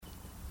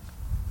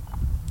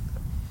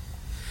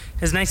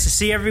It's nice to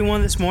see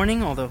everyone this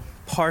morning, although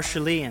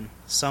partially, and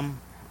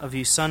some of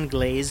you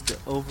sun-glazed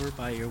over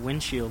by your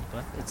windshield,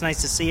 but it's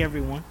nice to see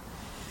everyone.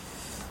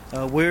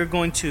 We're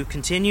going to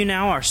continue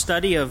now our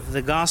study of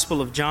the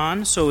Gospel of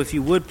John, so if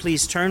you would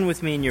please turn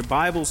with me in your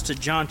Bibles to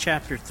John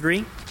chapter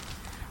 3.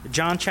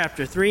 John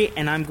chapter 3,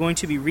 and I'm going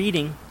to be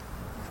reading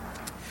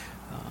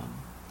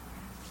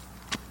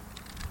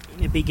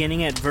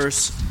beginning at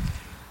verse,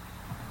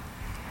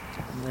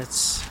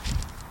 let's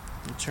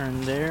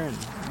turn there, and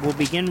we'll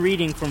begin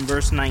reading from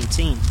verse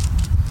 19.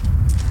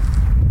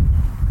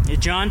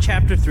 John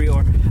chapter 3,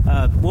 or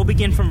we'll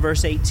begin from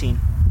verse 18.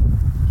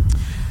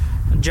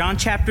 John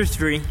chapter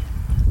 3,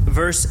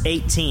 verse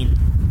 18.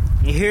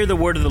 You hear the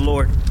word of the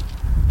Lord.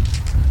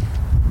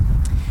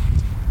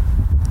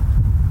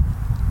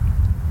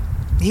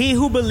 He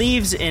who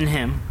believes in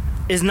him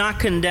is not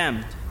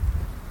condemned,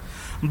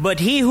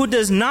 but he who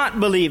does not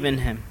believe in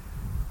him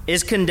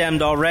is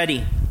condemned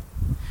already,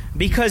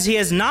 because he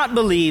has not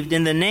believed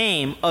in the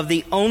name of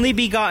the only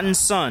begotten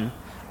Son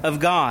of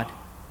God.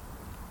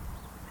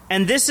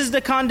 And this is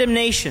the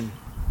condemnation,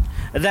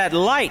 that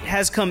light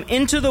has come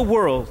into the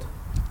world,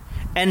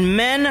 and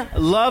men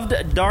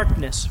loved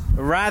darkness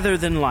rather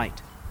than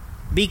light,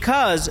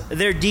 because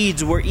their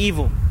deeds were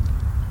evil.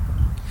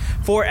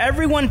 For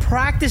everyone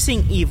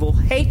practicing evil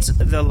hates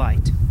the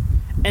light,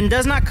 and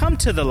does not come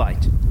to the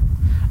light,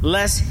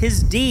 lest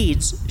his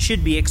deeds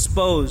should be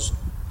exposed.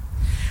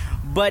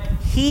 But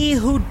he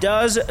who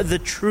does the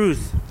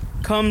truth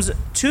comes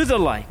to the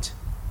light,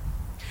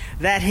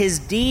 that his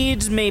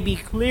deeds may be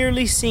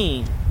clearly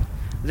seen,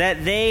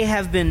 that they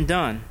have been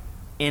done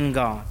in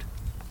God.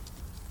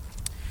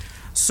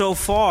 So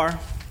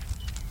far,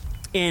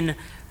 in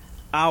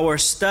our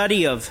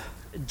study of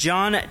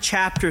John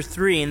chapter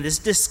 3, in this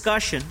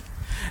discussion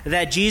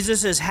that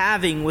Jesus is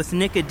having with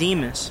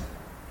Nicodemus,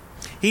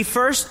 he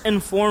first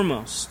and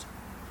foremost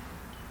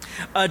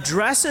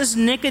addresses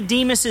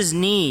Nicodemus's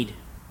need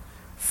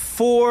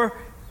for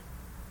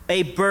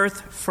a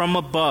birth from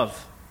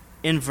above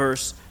in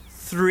verse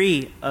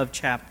 3 of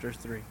chapter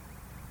 3.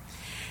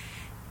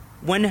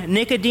 When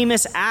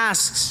Nicodemus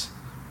asks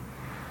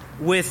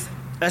with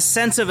a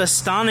sense of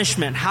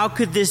astonishment, how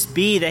could this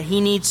be that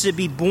he needs to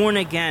be born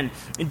again?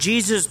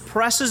 Jesus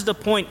presses the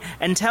point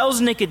and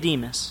tells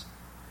Nicodemus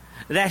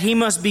that he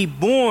must be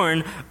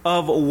born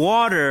of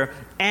water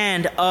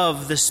and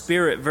of the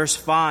Spirit. Verse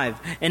 5.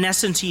 In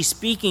essence, he's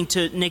speaking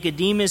to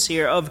Nicodemus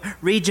here of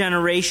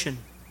regeneration.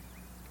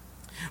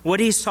 What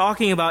he's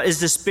talking about is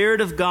the Spirit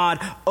of God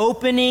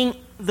opening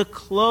the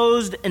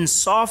closed and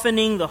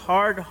softening the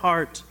hard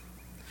heart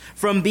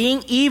from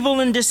being evil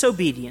and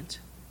disobedient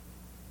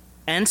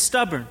and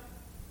stubborn.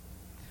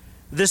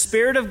 The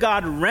Spirit of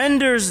God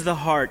renders the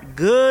heart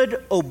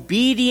good,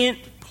 obedient,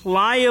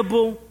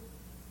 pliable.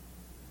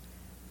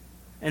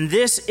 And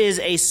this is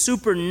a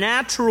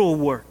supernatural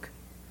work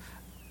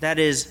that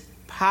is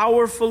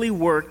powerfully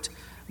worked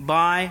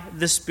by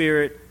the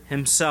Spirit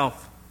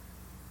himself.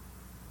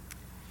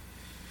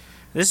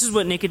 This is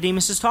what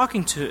Nicodemus is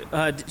talking to,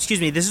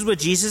 this is what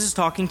Jesus is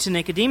talking to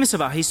Nicodemus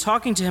about. He's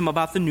talking to him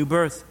about the new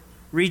birth,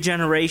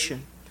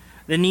 regeneration,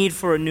 the need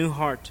for a new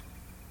heart.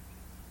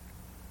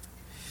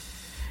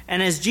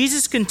 And as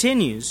Jesus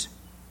continues,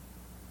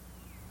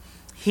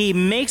 he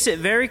makes it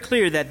very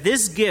clear that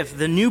this gift,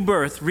 the new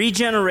birth,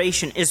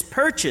 regeneration, is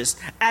purchased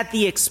at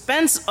the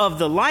expense of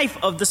the life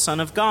of the Son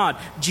of God,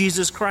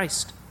 Jesus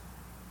Christ.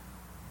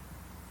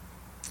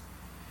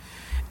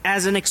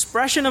 As an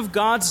expression of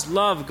God's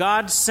love,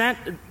 God sent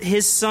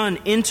his Son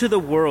into the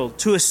world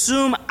to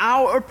assume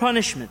our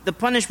punishment, the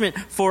punishment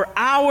for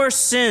our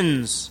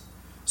sins,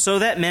 so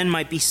that men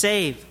might be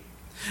saved.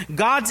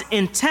 God's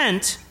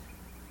intent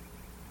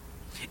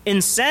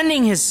in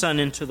sending his Son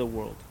into the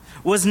world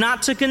was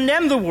not to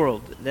condemn the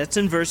world. That's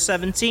in verse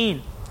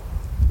 17.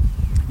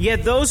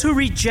 Yet those who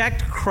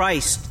reject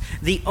Christ,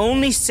 the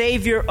only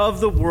Savior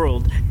of the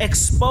world,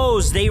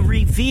 they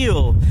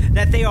reveal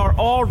that they are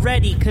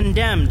already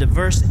condemned.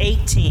 Verse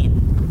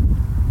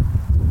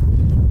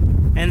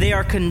 18. And they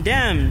are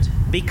condemned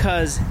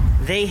because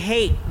they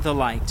hate the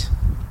light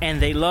and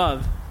they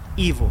love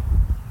evil.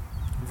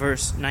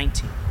 Verse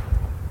 19.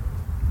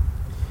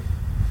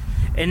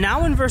 And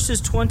now in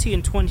verses 20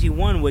 and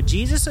 21, what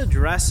Jesus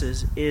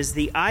addresses is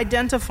the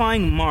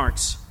identifying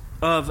marks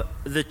of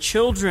the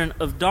children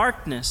of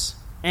darkness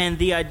and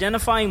the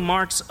identifying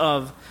marks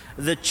of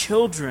the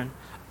children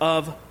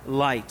of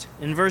light.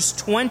 In verse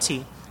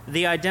 20,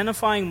 the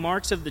identifying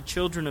marks of the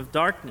children of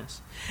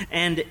darkness.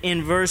 And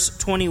in verse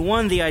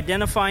 21, the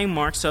identifying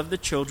marks of the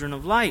children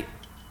of light.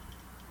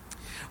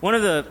 One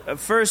of the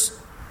first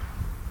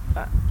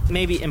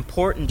maybe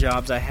important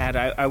jobs I had,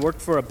 I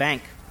worked for a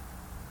bank.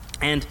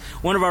 And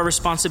one of our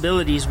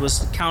responsibilities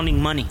was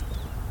counting money.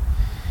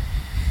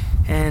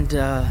 And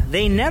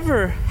they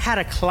never had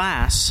a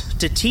class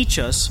to teach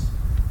us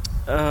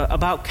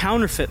about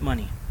counterfeit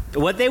money.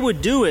 What they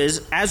would do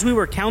is, as we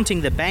were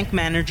counting, the bank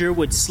manager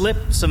would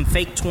slip some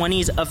fake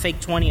 20s, a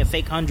fake 20, a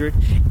fake 100,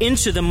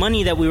 into the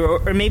money that we were,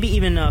 or maybe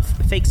even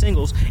fake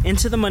singles,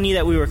 into the money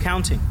that we were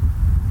counting.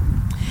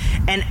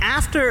 And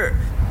after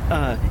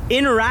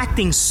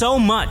interacting so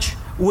much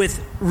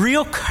with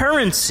real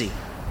currency,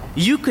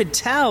 you could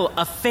tell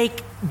a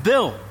fake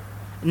bill.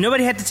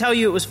 Nobody had to tell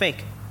you it was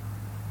fake.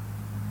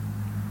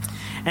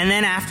 And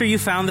then after you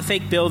found the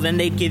fake bill, then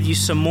they'd give you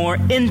some more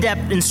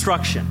in-depth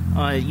instruction.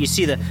 You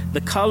see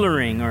the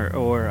coloring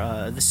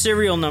or the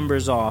serial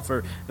numbers off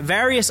or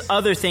various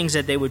other things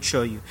that they would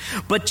show you.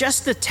 But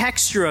just the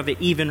texture of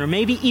it even, or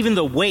maybe even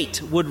the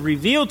weight, would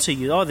reveal to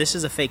you, oh, this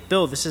is a fake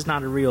bill. This is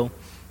not a real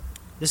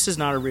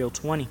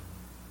 20.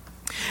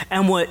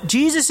 And what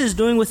Jesus is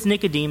doing with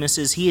Nicodemus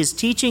is he is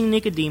teaching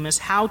Nicodemus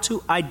how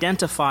to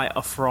identify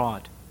a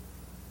fraud.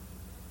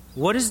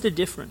 What is the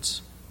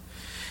difference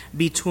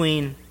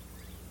between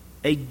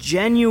a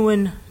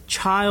genuine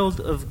child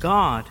of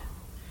God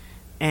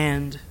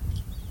and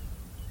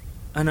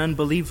an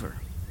unbeliever?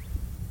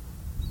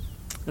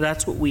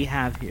 That's what we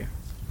have here.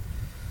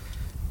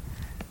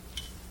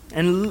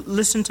 And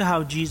listen to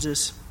how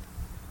Jesus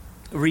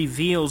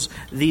reveals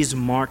these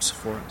marks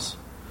for us.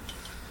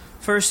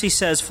 First, he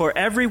says, for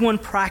everyone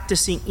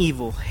practicing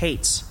evil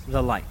hates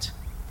the light.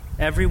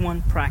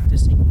 Everyone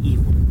practicing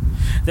evil.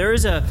 There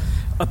is a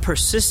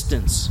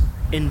persistence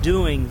in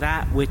doing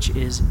that which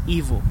is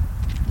evil.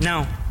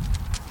 Now,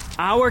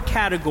 our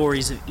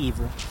categories of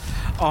evil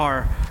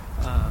are,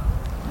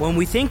 when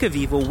we think of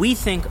evil, we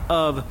think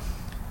of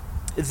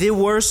the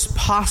worst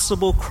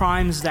possible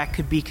crimes that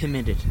could be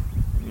committed.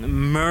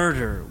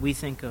 Murder, we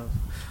think of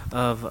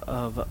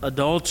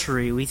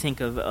adultery, we think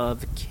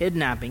of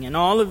kidnapping, and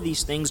all of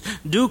these things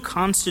do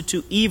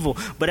constitute evil.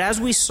 But as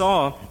we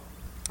saw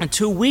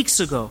 2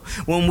 weeks ago,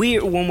 when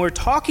we're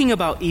talking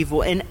about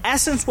evil, in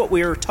essence what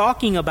we are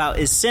talking about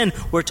is sin.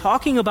 We're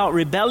talking about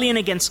rebellion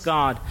against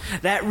God,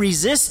 that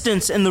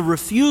resistance and the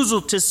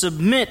refusal to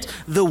submit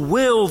the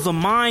will, the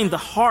mind, the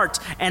heart,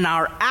 and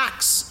our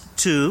acts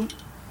to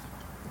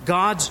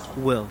God's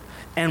will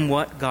and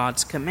what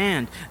God's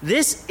command.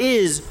 This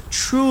is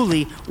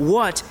truly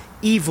what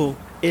evil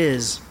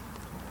is.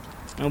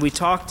 And we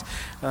talked,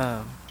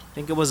 I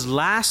think it was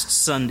last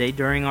Sunday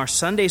during our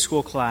Sunday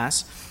school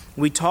class,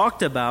 we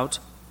talked about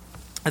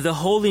the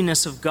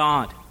holiness of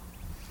God.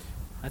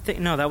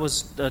 That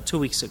was 2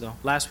 weeks ago.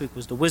 Last week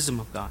was the wisdom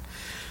of God.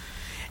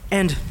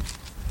 And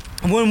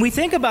when we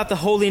think about the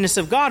holiness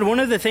of God, one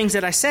of the things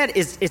that I said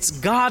is it's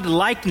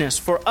God-likeness.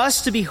 For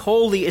us to be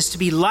holy is to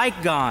be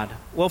like God.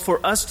 Well,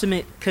 for us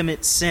to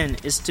commit sin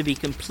is to be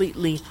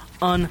completely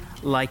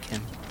unlike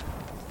Him.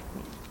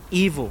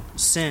 Evil,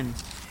 sin,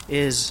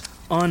 is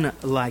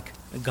unlike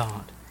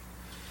God.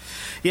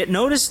 Yet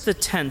notice the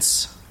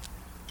tense.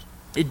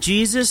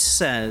 Jesus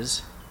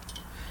says,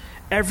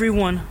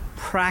 everyone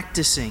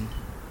practicing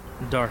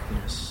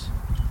darkness.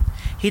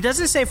 He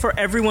doesn't say for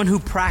everyone who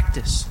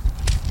practice.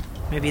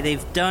 Maybe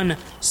they've done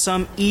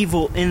some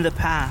evil in the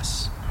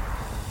past.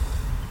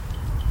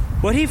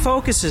 What he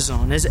focuses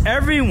on is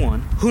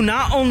everyone who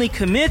not only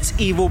commits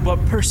evil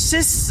but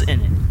persists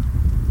in it.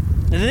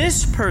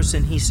 This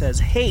person, he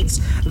says, hates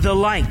the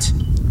light.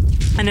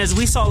 And as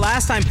we saw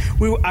last time,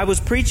 I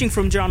was preaching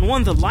from John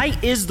 1, the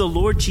light is the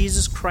Lord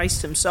Jesus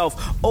Christ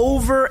himself.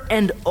 Over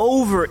and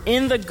over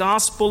in the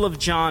Gospel of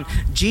John,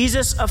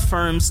 Jesus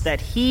affirms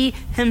that he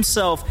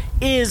himself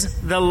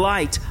is the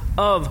light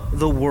of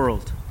the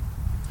world.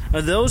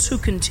 Those who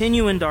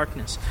continue in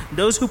darkness,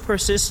 those who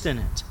persist in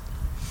it,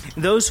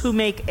 those who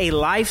make a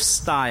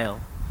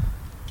lifestyle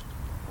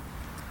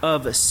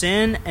of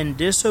sin and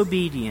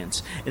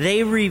disobedience,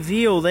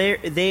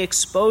 they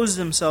expose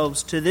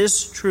themselves to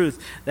this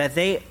truth that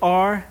they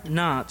are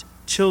not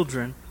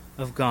children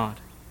of God.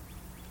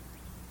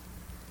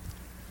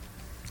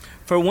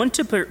 For one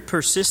to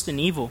persist in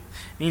evil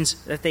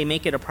means that they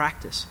make it a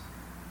practice.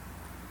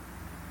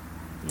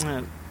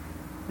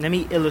 Let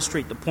me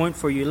illustrate the point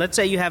for you. Let's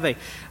say you have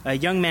a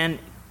young man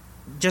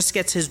just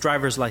gets his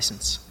driver's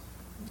license.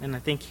 And I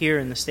think here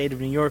in the state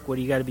of New York,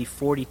 you got to be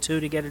 42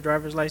 to get a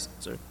driver's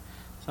license or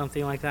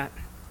something like that.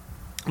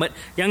 But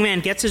young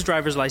man gets his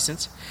driver's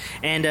license,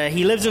 and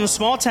he lives in a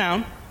small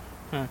town.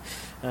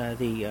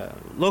 The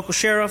local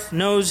sheriff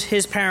knows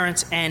his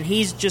parents, and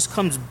he just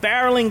comes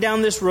barreling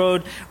down this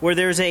road where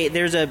there's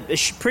a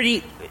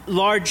pretty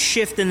large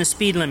shift in the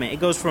speed limit. It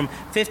goes from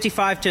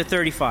 55 to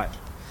 35.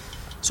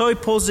 So he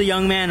pulls the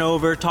young man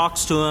over,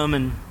 talks to him,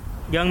 and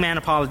the young man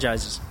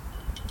apologizes.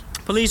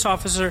 Police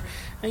officer,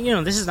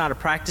 this is not a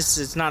practice,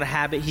 it's not a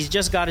habit. He's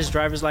just got his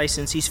driver's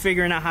license. He's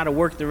figuring out how to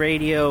work the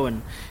radio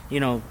and,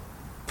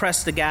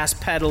 press the gas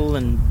pedal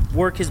and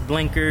work his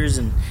blinkers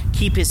and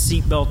keep his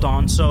seatbelt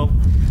on. So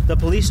the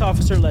police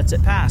officer lets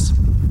it pass.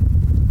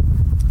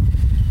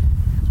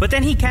 But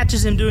then he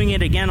catches him doing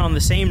it again on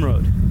the same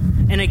road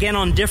and again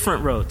on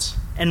different roads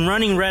and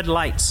running red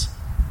lights.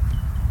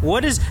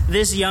 What is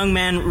this young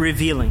man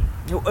revealing?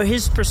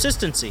 His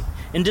persistency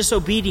in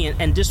disobedience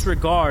and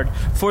disregard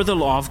for the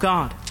law of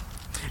God.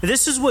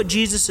 This is what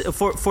Jesus,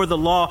 for the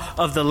law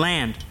of the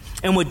land.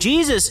 And what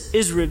Jesus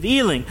is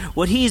revealing,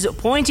 what he's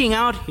pointing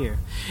out here,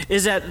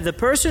 is that the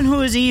person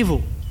who is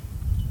evil,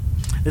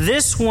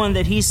 this one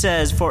that he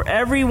says, for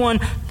everyone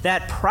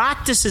that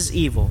practices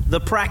evil, the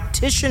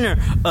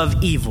practitioner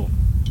of evil,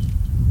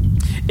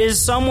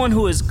 is someone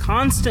who is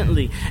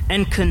constantly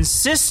and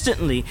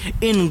consistently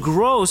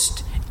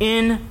engrossed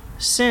in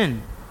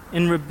sin,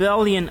 in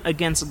rebellion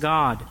against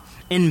God,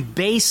 in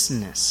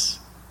baseness,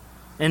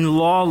 in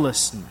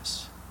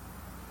lawlessness.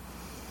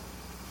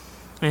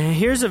 And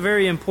here's a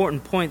very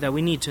important point that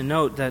we need to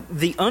note, that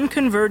the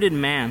unconverted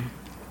man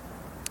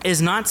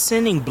is not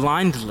sinning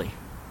blindly.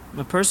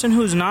 A person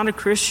who's not a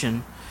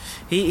Christian,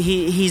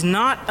 he's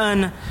not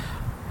an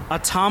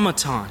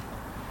automaton.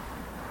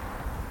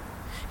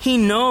 He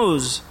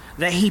knows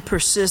that he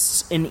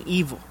persists in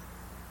evil.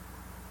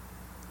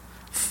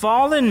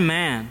 Fallen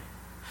man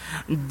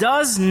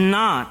does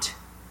not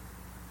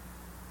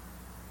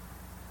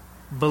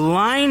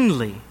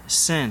blindly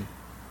sin.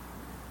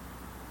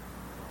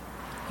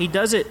 He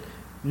does it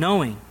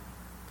knowing.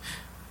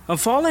 A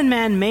fallen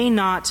man may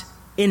not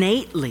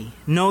innately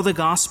know the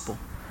gospel,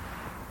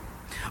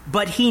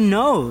 but he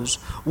knows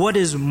what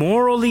is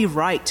morally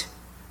right,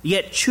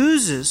 yet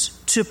chooses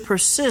to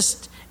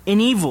persist in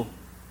evil.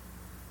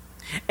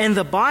 And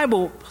the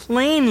Bible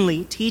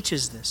plainly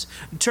teaches this.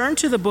 Turn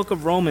to the book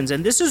of Romans,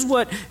 and this is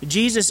what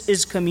Jesus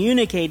is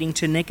communicating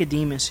to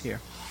Nicodemus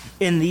here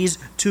in these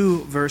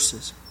 2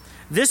 verses.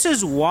 This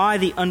is why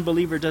the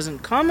unbeliever doesn't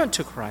come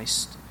to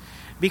Christ,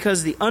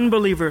 because the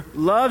unbeliever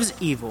loves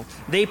evil.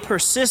 They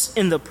persist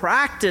in the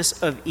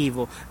practice of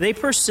evil. They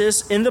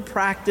persist in the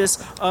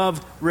practice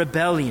of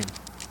rebellion.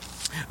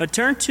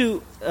 Turn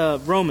to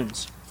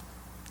Romans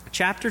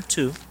chapter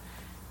 2.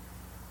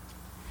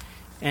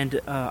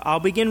 And I'll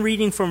begin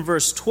reading from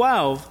verse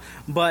 12,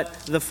 but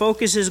the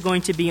focus is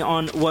going to be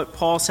on what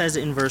Paul says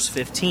in verse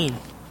 15.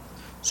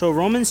 So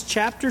Romans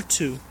chapter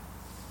 2.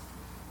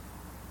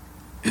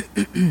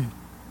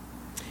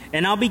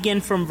 And I'll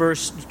begin from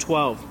verse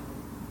 12.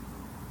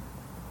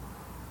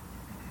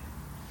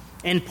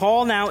 And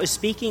Paul now is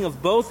speaking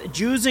of both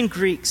Jews and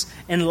Greeks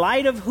in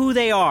light of who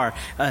they are,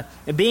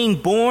 being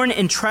born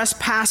in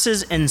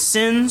trespasses and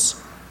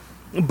sins.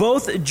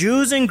 Both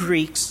Jews and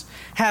Greeks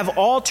have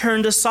all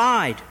turned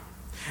aside.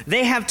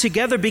 They have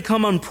together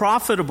become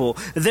unprofitable.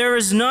 There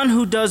is none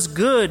who does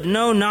good,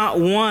 no, not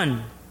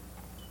one.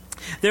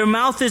 Their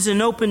mouth is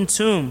an open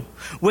tomb.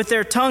 With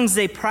their tongues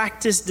they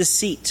practice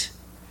deceit.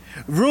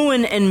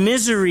 Ruin and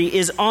misery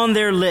is on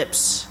their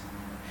lips.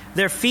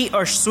 Their feet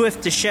are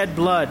swift to shed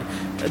blood.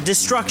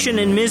 Destruction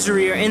and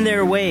misery are in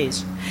their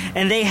ways.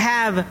 And the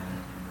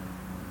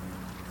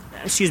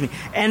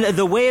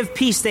way of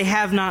peace they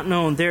have not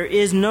known. There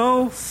is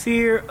no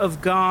fear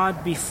of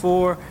God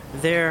before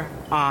their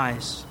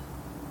eyes.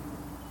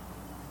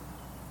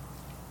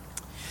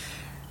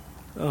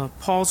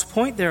 Paul's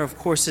point there, of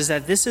course, is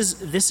that this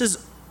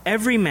is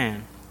every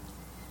man.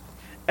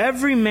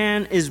 Every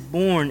man is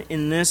born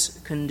in this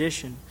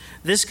condition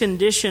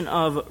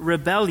of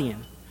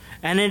rebellion.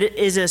 And it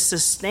is a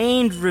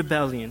sustained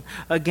rebellion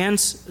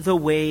against the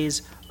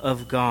ways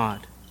of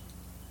God.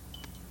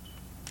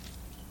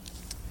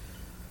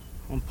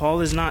 When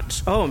Paul is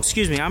not... Oh,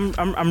 excuse me.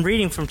 I'm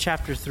reading from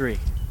chapter 3.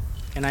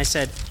 And I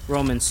said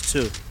Romans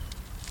 2.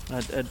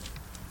 I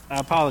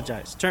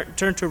apologize.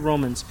 Turn to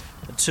Romans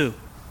 2.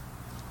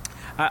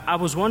 I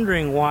was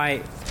wondering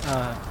why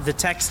the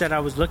text that I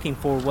was looking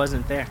for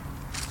wasn't there.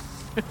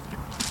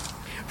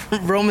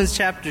 Romans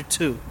chapter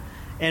 2.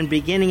 And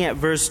beginning at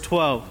verse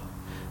 12.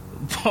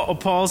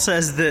 Paul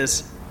says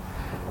this: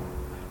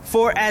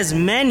 For as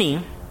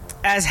many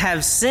as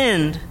have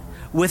sinned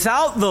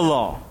without the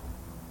law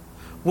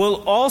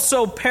will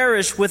also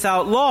perish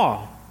without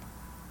law.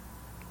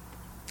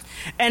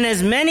 And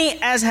as many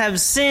as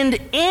have sinned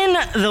in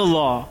the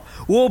law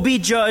will be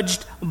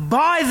judged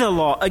by the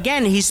law.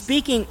 Again, he's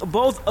speaking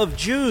both of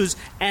Jews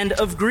and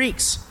of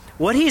Greeks.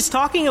 What he's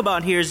talking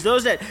about here is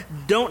those that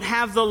don't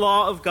have the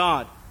law of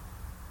God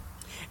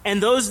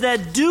and those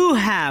that do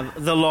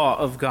have the law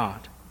of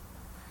God.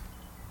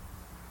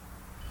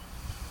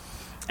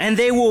 And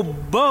they will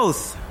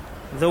both,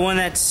 the one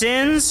that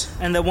sins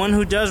and the one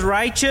who does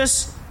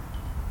righteous,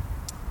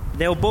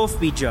 they'll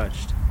both be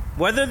judged,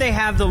 whether they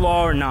have the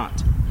law or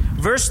not.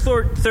 Verse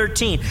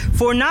 13,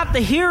 for not the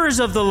hearers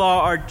of the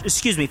law are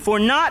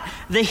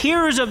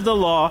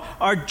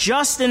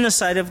just in the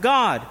sight of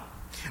God,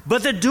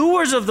 but the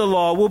doers of the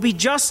law will be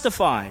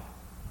justified.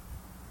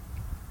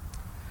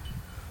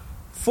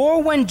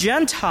 For when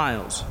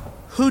Gentiles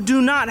who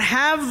do not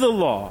have the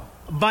law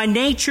by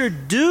nature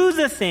do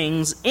the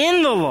things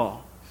in the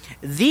law,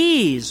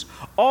 these,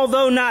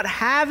 although not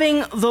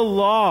having the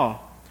law,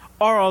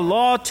 are a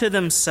law to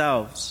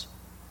themselves,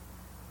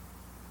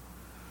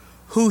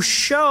 who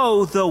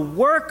show the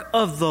work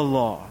of the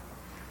law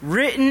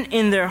written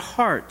in their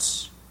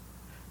hearts,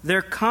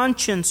 their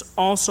conscience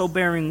also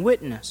bearing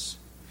witness,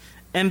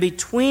 and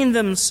between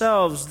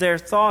themselves their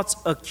thoughts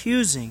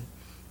accusing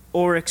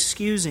or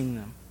excusing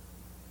them.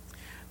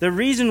 The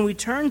reason we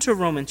turn to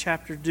Romans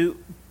chapter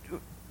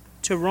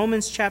to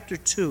Romans chapter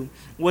 2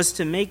 was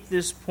to make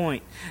this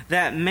point,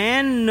 that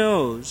man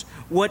knows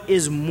what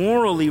is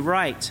morally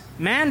right.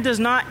 Man does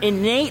not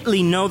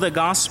innately know the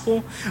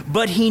gospel,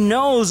 but he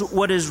knows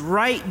what is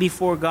right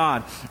before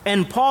God.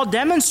 And Paul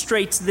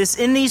demonstrates this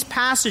in these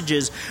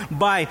passages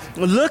by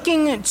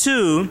looking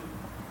to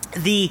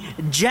the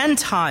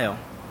Gentile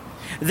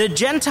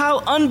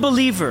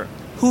unbeliever,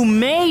 who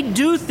may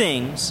do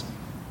things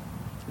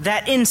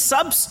that in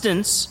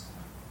substance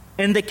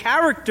and the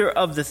character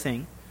of the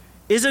thing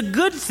is a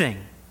good thing.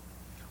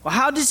 Well,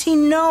 how does he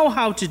know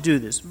how to do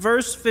this?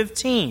 Verse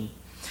 15,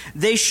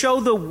 they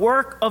show the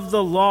work of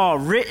the law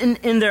written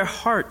in their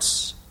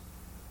hearts,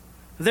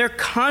 their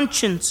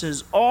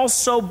consciences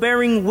also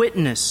bearing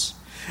witness,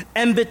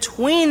 and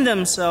between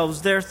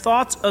themselves their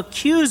thoughts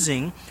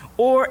accusing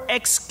or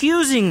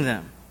excusing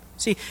them.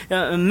 See,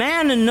 a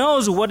man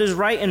knows what is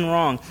right and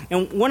wrong.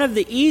 And one of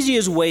the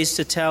easiest ways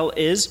to tell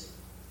is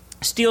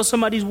steal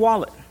somebody's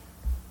wallet.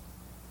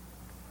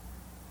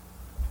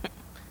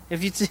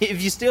 If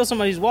you steal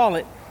somebody's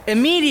wallet,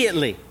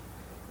 immediately,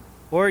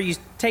 or you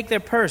take their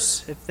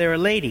purse if they're a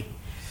lady,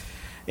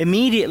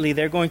 immediately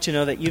they're going to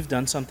know that you've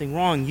done something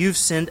wrong. You've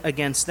sinned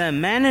against them.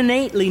 Man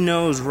innately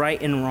knows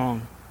right and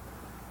wrong.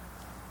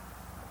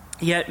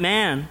 Yet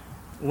man,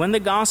 when the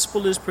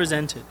gospel is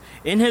presented,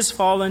 in his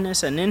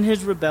fallenness and in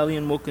his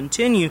rebellion, will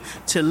continue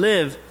to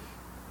live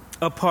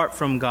apart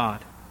from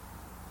God.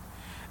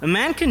 A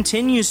man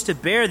continues to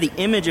bear the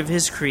image of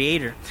his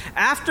Creator.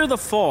 After the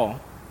fall,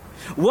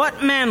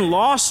 what man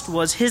lost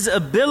was his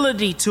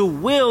ability to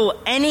will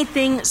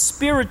anything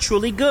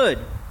spiritually good.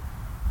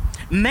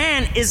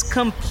 Man is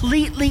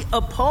completely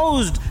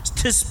opposed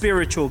to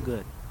spiritual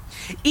good.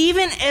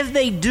 Even if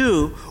they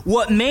do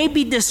what may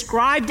be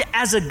described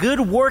as a good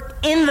work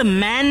in the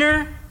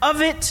manner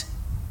of it,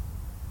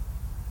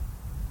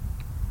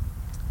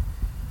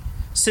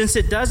 since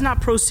it does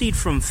not proceed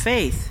from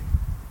faith,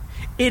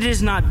 it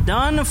is not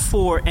done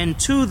for and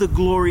to the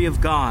glory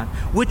of God,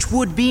 which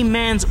would be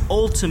man's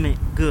ultimate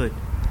good.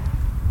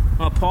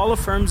 Paul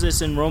affirms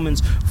this in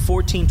Romans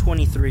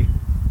 14:23.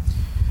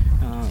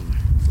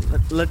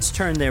 Let's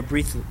turn there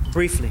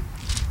briefly.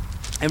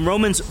 In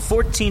Romans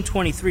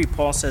 14:23,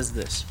 Paul says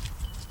this.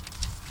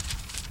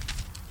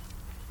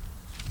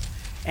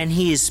 And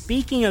he is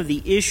speaking of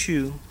the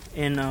issue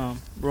in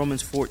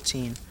Romans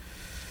 14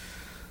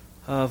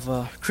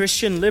 of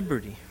Christian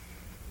liberty.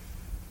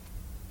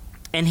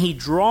 And he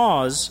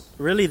draws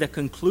really the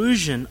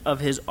conclusion of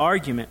his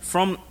argument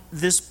from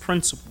this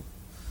principle.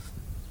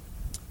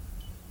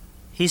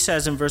 He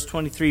says in verse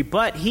 23,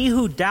 "But he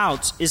who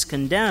doubts is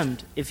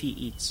condemned if he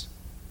eats,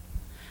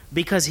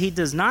 because he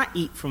does not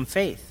eat from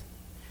faith."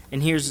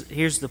 And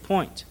here's the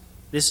point.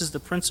 This is the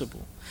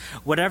principle.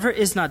 Whatever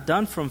is not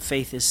done from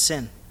faith is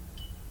sin.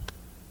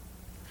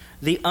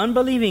 The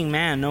unbelieving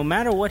man, no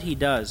matter what he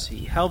does,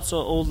 he helps an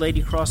old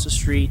lady cross the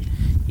street,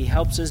 he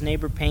helps his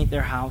neighbor paint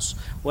their house,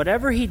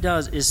 whatever he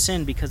does is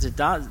sin because it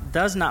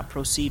does not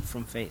proceed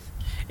from faith.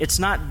 It's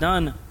not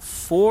done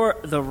for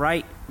the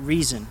right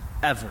reason,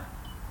 ever.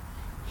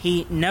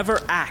 He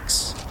never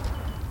acts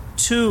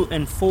to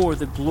and for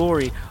the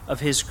glory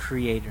of his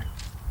Creator.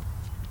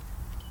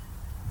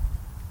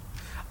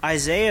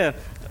 Isaiah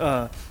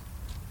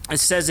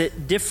says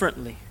it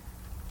differently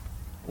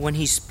when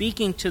he's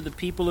speaking to the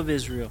people of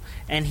Israel.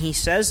 And he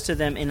says to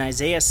them in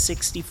Isaiah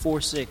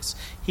 64:6,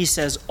 he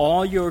says,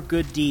 "All your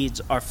good deeds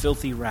are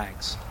filthy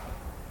rags."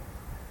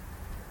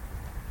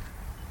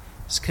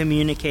 It's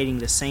communicating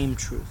the same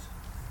truth.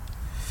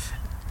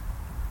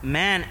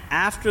 Man,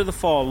 after the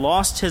fall,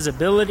 lost his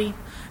ability,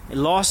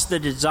 lost the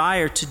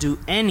desire to do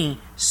any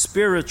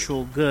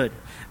spiritual good.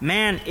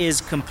 Man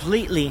is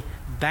completely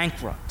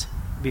bankrupt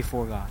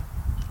before God.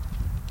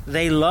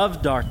 They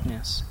love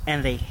darkness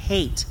and they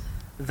hate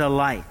the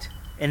light,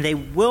 and they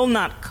will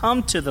not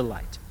come to the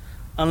light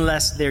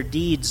unless their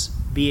deeds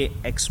be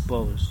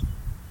exposed.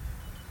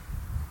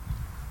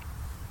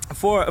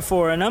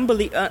 For an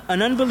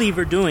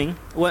unbeliever doing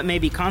what may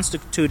be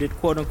constituted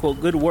quote-unquote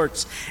good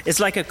works is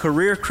like a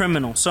career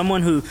criminal,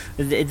 someone who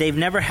they've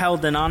never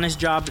held an honest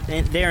job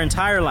in their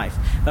entire life,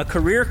 a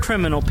career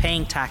criminal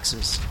paying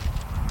taxes.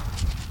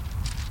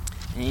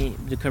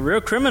 The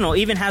career criminal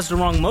even has the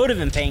wrong motive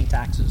in paying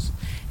taxes.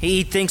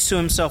 He thinks to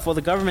himself, well,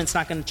 the government's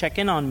not going to check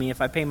in on me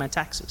if I pay my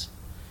taxes.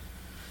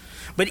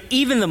 But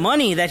even the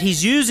money that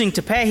he's using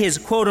to pay his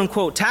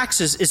quote-unquote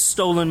taxes is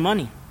stolen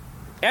money.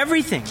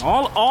 Everything,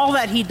 all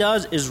that he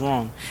does is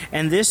wrong.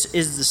 And this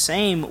is the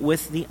same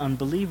with the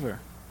unbeliever.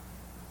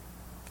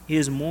 He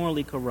is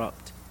morally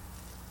corrupt.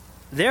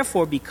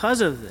 Therefore, because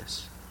of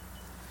this,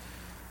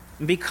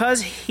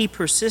 because he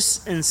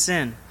persists in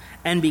sin,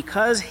 and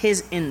because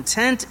his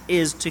intent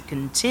is to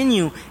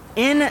continue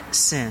in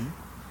sin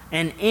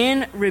and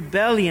in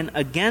rebellion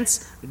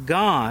against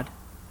God,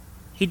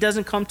 he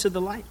doesn't come to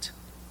the light.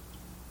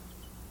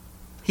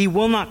 He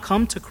will not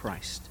come to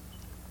Christ.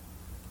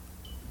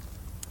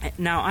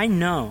 Now, I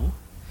know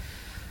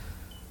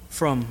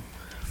from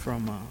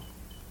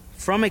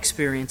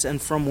experience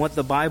and from what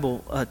the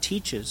Bible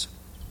teaches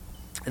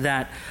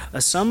that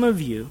some of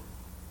you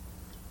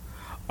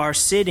are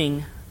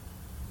sitting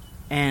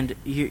and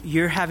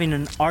you're having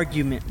an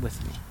argument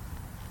with me.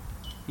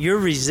 You're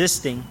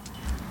resisting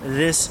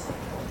this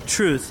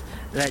truth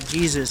that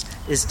Jesus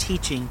is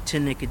teaching to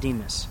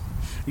Nicodemus.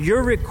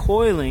 You're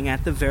recoiling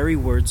at the very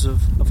words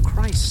of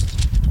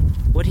Christ,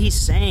 what he's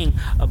saying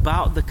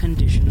about the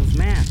condition of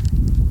man.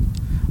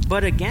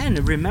 But again,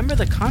 remember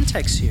the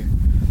context here.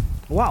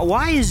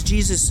 Why is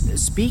Jesus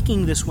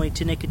speaking this way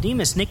to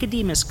Nicodemus?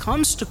 Nicodemus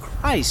comes to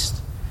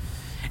Christ,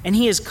 and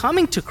he is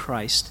coming to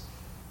Christ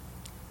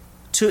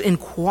to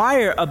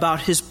inquire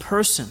about his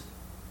person.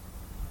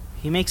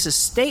 He makes a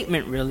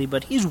statement, really,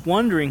 but he's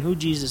wondering who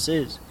Jesus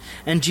is.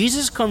 And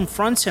Jesus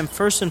confronts him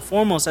first and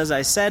foremost, as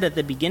I said at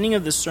the beginning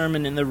of the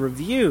sermon in the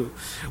review,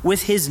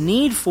 with his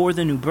need for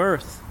the new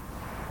birth.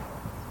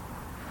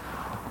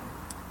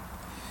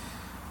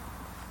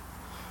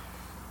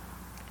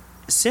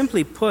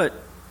 Simply put,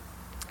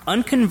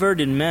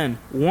 unconverted men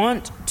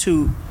want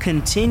to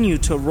continue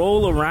to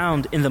roll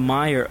around in the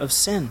mire of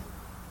sin.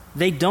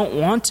 They don't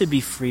want to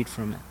be freed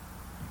from it.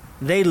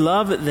 They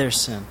love their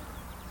sin.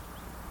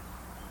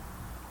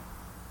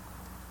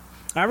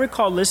 I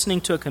recall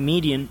listening to a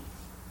comedian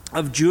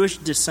of Jewish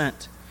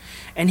descent,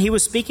 and he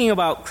was speaking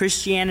about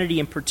Christianity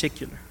in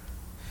particular.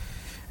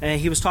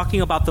 He was talking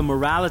about the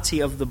morality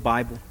of the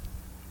Bible.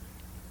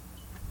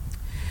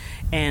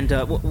 And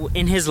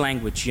in his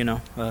language,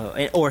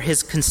 or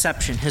his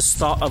conception, his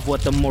thought of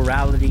what the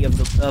morality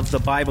of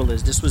the Bible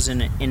is. This was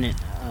in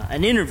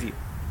an interview.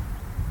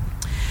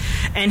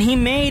 And he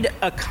made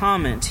a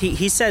comment.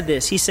 He said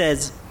this. He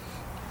says,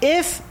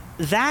 if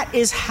that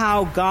is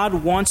how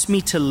God wants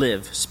me to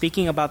live,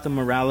 speaking about the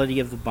morality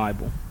of the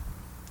Bible,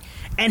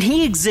 and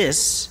he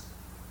exists,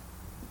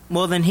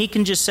 well, then he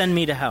can just send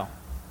me to hell.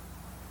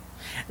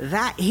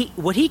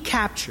 What he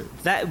captured,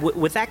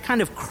 with that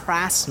kind of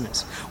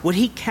crassness, what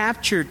he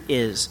captured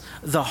is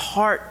the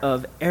heart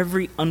of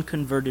every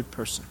unconverted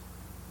person.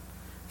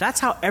 That's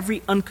how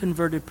every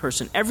unconverted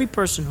person, every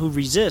person who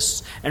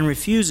resists and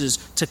refuses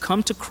to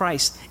come to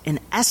Christ, in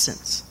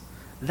essence,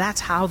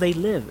 that's how they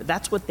live.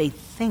 That's what they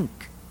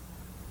think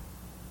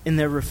in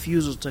their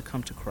refusal to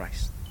come to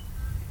Christ.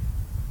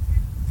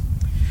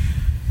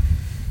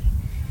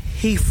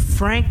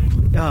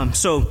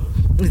 So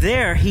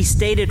there he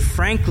stated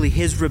frankly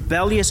his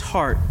rebellious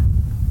heart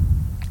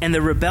and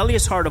the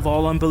rebellious heart of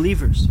all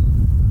unbelievers.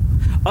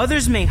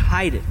 Others may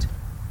hide it.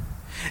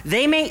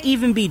 They may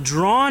even be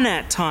drawn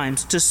at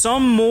times to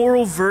some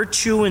moral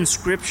virtue in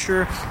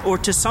Scripture or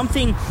to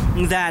something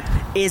that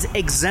is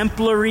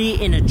exemplary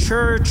in a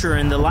church or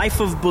in the life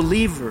of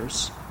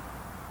believers.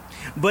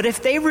 But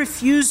if they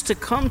refuse to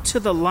come to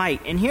the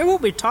light, and here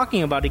what we're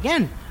talking about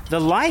again,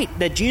 the light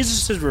that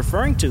Jesus is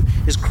referring to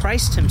is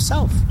Christ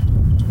himself.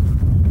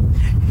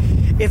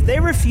 If they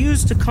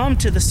refuse to come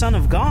to the Son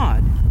of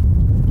God,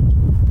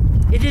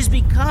 it is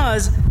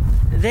because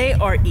they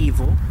are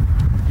evil,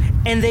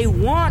 and they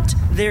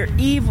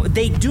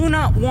do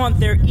not want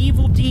their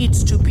evil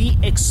deeds to be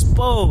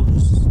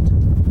exposed.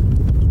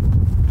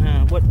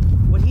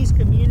 What he's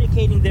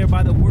communicating there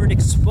by the word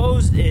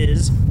exposed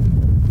is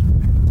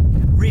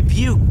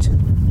rebuked,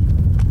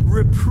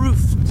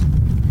 reproofed.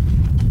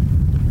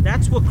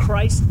 That's what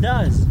Christ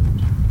does.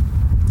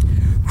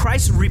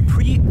 Christ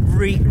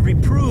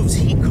reproves,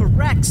 he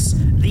corrects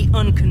the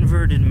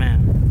unconverted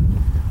man.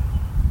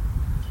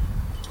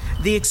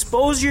 The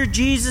exposure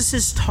Jesus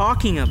is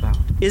talking about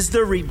is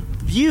the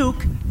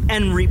rebuke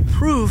and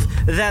reproof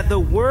that the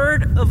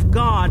Word of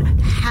God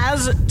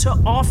has to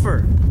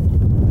offer.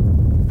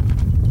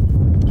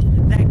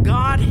 That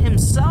God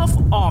himself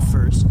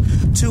offers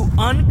to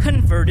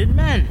unconverted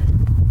men.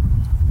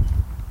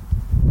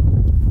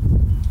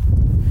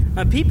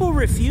 People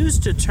refuse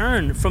to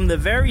turn from the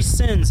very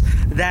sins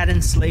that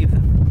enslave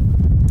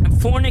them.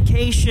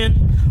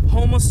 Fornication,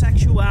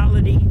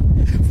 homosexuality,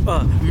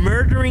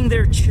 murdering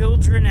their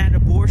children at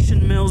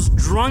abortion mills,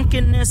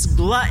 drunkenness,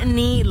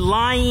 gluttony,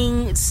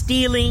 lying,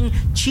 stealing,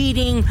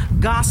 cheating,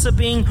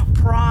 gossiping,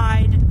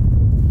 pride.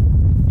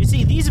 You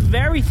see, these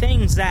very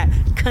things that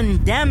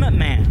condemn a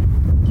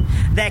man,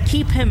 that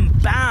keep him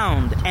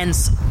bound and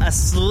a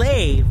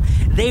slave,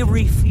 they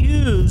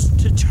refuse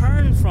to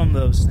turn from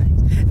those things.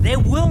 They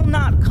will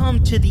not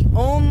come to the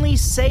only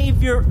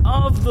Savior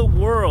of the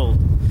world.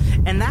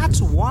 And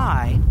that's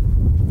why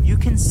you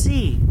can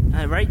see,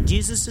 right?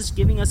 Jesus is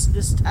giving us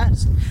this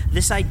test,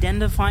 this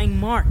identifying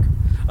mark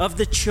of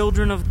the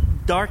children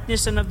of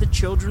darkness and of the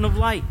children of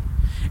light.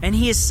 And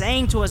he is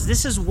saying to us,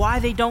 this is why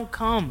they don't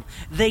come.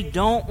 They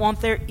don't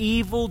want their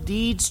evil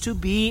deeds to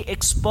be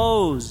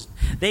exposed.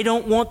 They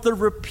don't want the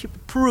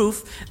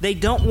reproof. They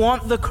don't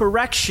want the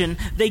correction.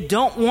 They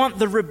don't want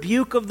the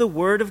rebuke of the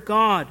Word of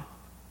God.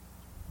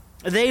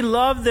 They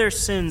love their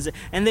sins,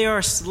 and they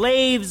are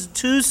slaves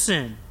to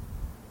sin.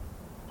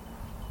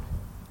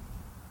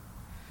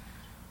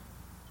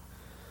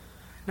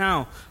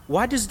 Now,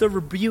 why does the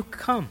rebuke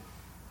come?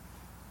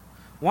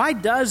 Why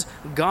does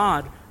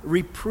God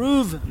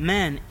reprove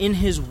men in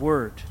his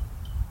word?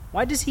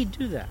 Why does he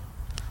do that?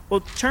 Well,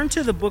 turn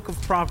to the book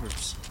of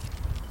Proverbs.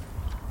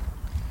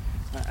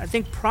 I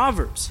think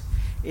Proverbs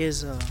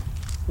is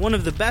one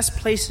of the best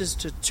places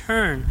to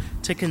turn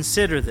to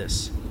consider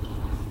this.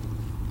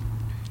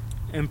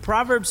 In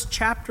Proverbs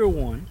chapter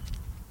 1,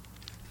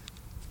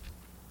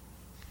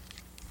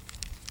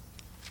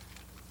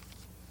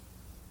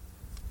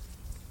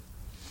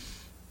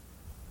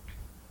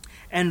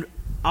 and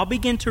I'll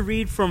begin to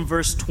read from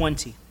verse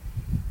 20.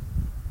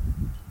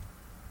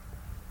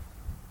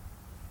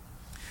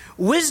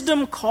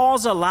 Wisdom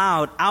calls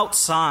aloud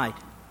outside.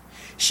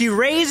 She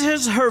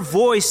raises her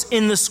voice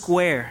in the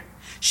square.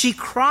 She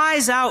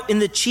cries out in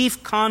the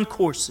chief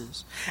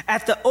concourses,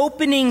 at the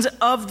openings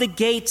of the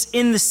gates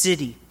in the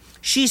city.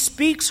 She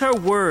speaks her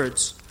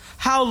words.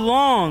 How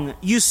long,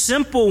 you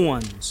simple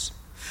ones,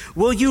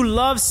 will you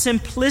love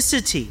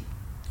simplicity?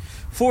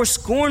 For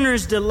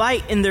scorners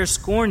delight in their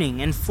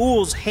scorning, and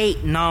fools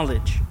hate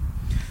knowledge.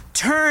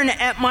 Turn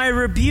at my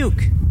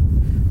rebuke.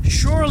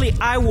 Surely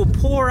I will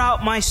pour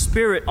out my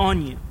spirit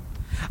on you.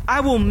 I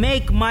will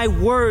make my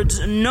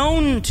words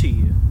known to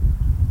you.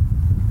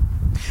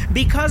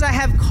 Because I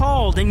have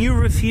called and you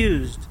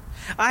refused.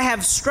 I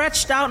have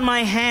stretched out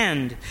my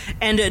hand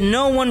and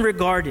no one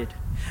regarded.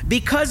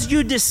 Because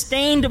you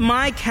disdained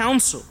my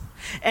counsel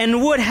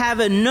and would have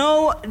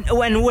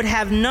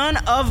none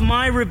of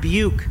my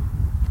rebuke.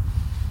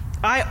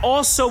 I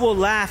also will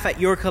laugh at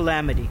your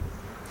calamity.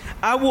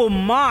 I will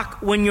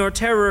mock when your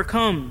terror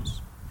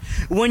comes.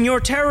 When your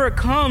terror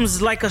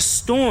comes like a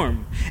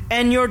storm,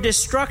 and your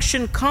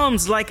destruction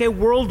comes like a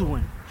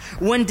whirlwind.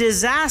 When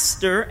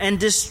disaster and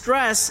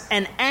distress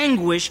and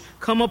anguish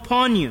come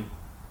upon you.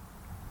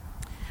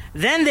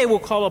 Then they will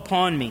call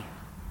upon me,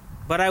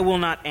 but I will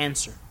not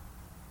answer.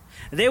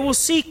 They will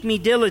seek me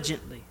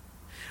diligently,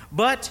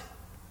 but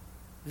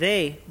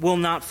they will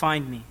not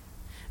find me,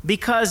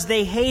 because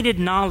they hated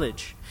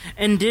knowledge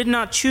and did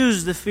not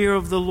choose the fear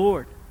of the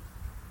Lord.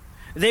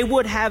 They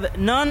would have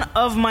none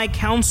of my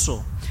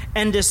counsel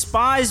and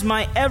despise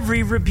my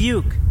every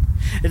rebuke.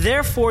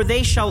 Therefore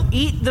they shall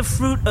eat the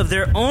fruit of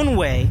their own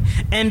way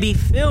and be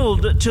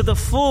filled to the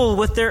full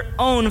with their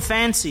own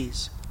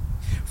fancies.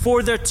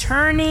 For the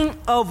turning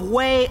of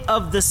way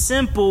of the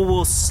simple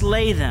will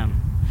slay them,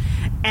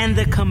 and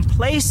the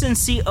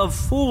complacency of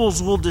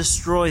fools will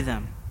destroy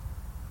them.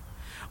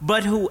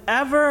 But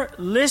whoever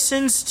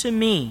listens to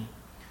me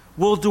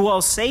will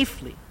dwell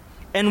safely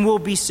and will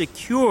be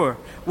secure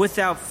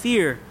without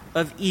fear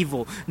of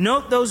evil.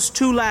 Note those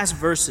two last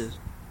verses.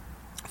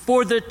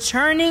 For the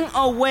turning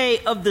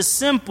away of the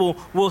simple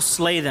will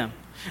slay them.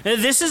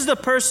 This is the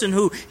person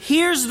who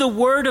hears the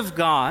word of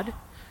God,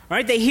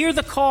 right? They hear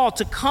the call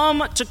to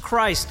come to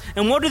Christ.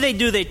 And what do?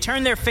 They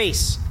turn their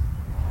face.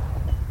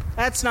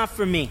 That's not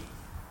for me.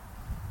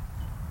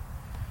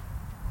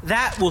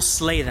 That will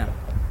slay them.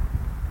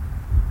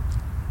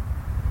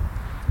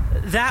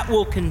 That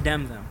will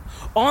condemn them.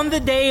 On the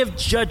day of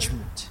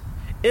judgment,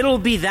 it'll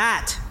be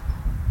that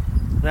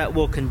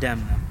will condemn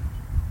them.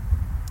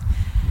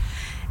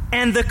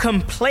 And the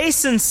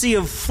complacency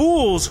of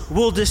fools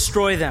will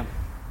destroy them.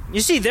 You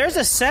see, there's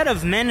a set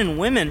of men and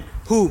women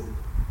who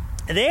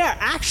they are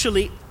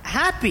actually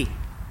happy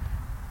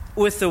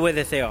with the way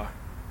that they are.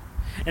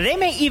 And they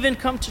may even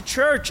come to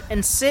church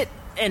and sit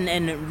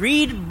and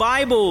read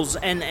Bibles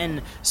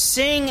and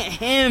sing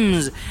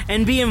hymns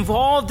and be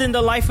involved in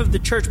the life of the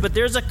church, but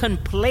there's a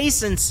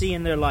complacency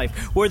in their life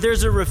where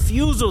there's a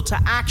refusal to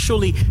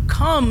actually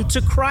come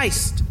to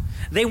Christ.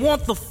 They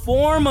want the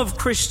form of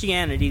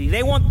Christianity.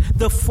 They want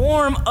the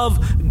form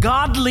of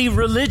godly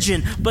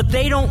religion, but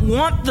they don't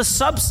want the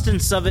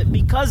substance of it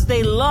because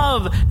they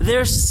love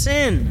their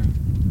sin.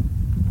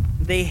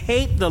 They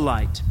hate the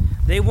light.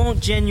 They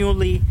won't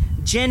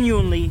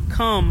genuinely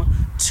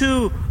come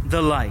to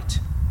the light.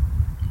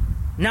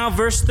 Now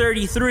verse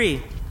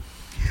 33.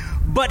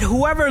 But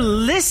whoever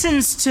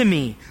listens to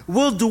me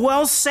will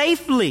dwell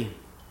safely.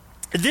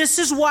 This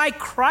is why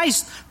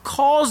Christ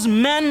calls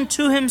men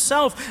to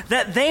himself,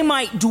 that they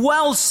might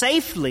dwell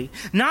safely,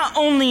 not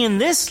only in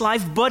this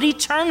life, but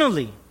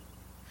eternally.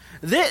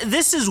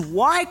 This is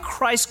why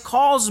Christ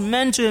calls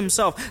men to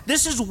himself.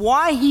 This is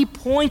why he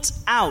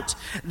points out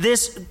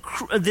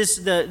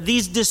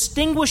these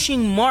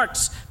distinguishing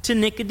marks to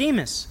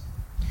Nicodemus.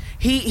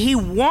 He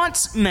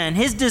wants men.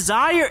 His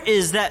desire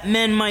is that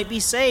men might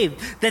be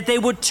saved, that they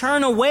would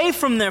turn away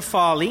from their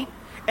folly,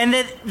 and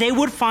that they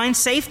would find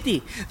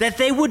safety, that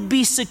they would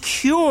be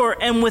secure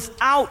and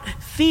without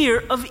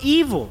fear of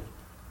evil.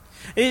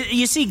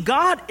 You see,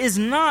 God is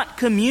not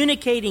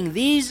communicating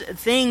these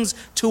things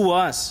to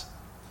us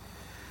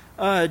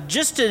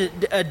just to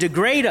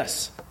degrade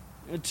us,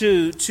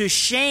 to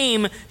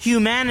shame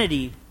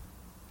humanity.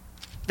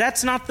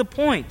 That's not the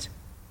point.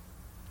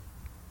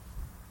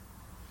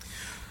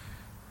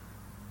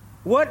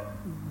 What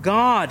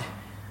God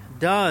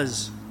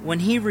does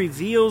when he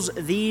reveals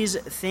these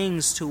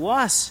things to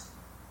us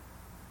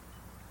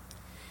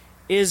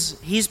is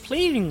he's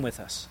pleading with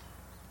us.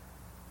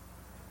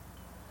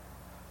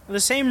 The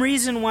same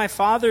reason why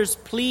fathers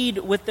plead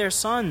with their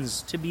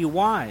sons to be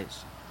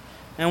wise,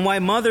 and why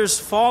mothers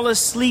fall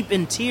asleep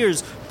in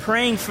tears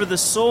praying for the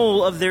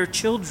soul of their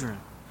children,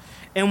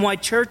 and why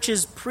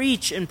churches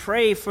preach and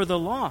pray for the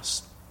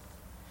lost.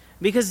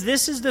 Because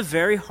this is the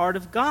very heart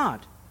of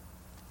God.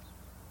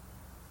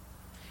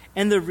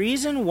 And the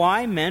reason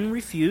why men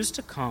refuse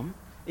to come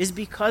is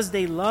because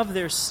they love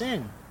their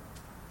sin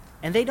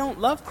and they don't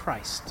love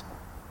Christ.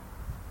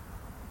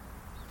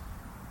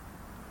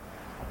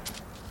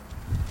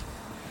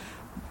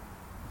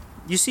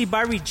 You see,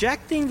 by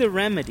rejecting the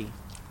remedy,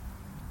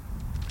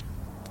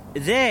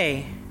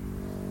 they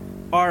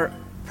are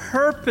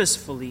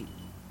purposefully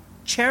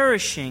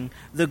cherishing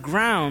the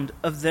ground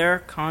of their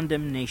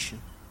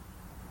condemnation.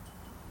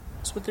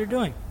 That's what they're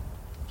doing.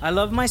 I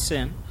love my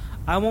sin.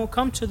 I won't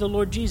come to the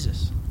Lord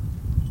Jesus.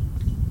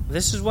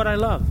 This is what I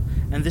love,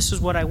 and this is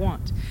what I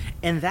want.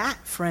 And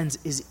that, friends,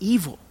 is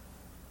evil.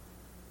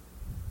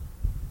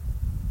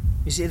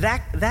 You see,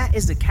 that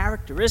is the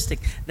characteristic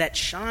that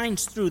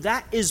shines through.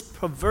 That is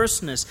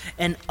perverseness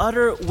and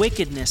utter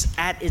wickedness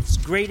at its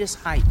greatest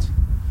height.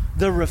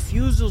 The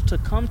refusal to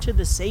come to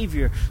the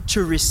Savior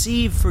to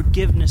receive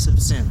forgiveness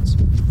of sins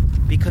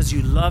because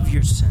you love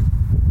your sin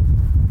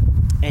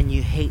and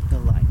you hate the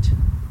light.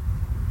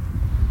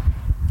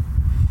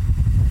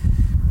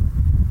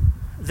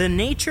 The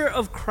nature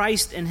of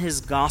Christ and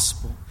his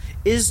gospel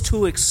is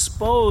to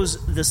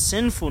expose the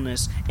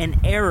sinfulness and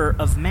error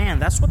of man.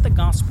 That's what the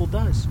gospel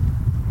does.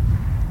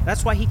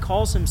 That's why he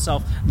calls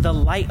himself the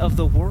light of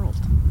the world.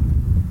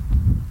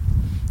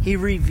 He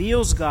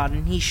reveals God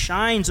and he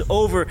shines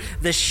over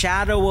the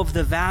shadow of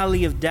the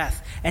valley of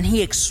death. And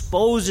he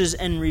exposes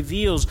and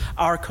reveals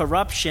our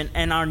corruption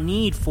and our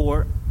need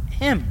for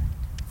him,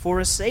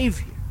 for a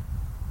Savior.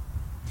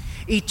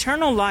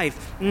 Eternal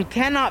life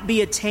cannot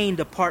be attained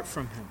apart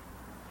from him.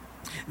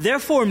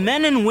 Therefore,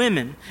 men and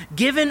women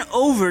given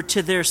over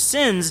to their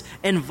sins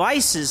and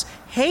vices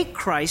hate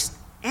Christ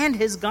and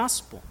his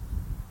gospel.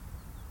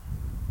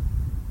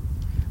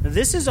 Now,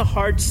 this is a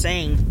hard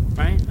saying,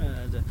 right?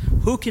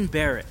 Who can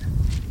bear it?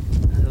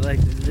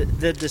 Like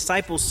the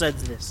disciples said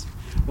this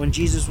when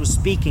Jesus was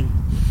speaking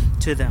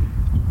to them.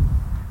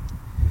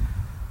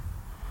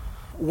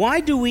 Why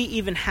do we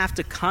even have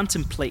to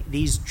contemplate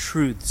these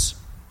truths?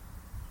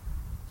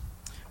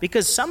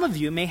 Because some of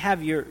you may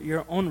have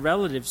your own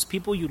relatives,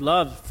 people you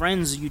love,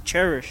 friends you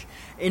cherish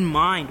in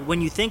mind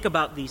when you think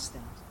about these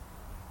things.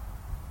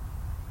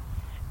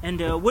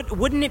 And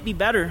wouldn't it be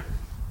better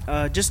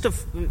just to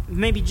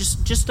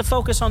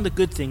focus on the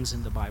good things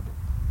in the Bible?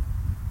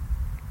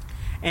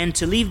 And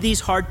to leave these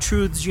hard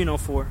truths,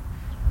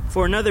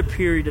 for another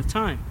period of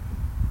time.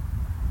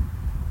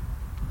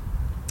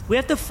 We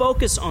have to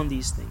focus on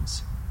these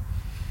things,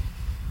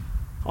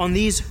 on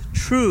these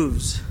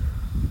truths.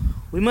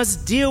 We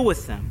must deal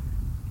with them.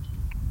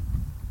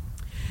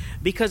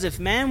 Because if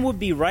man would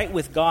be right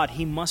with God,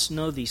 he must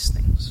know these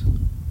things.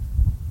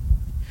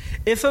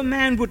 If a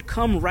man would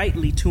come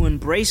rightly to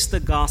embrace the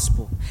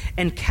gospel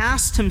and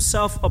cast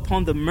himself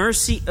upon the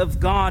mercy of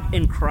God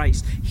in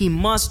Christ, he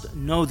must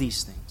know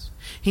these things.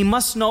 He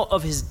must know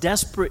of his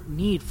desperate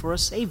need for a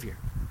Savior.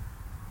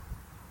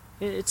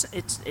 It's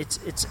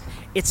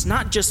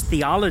not just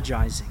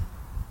theologizing.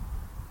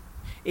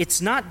 It's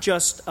not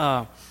just...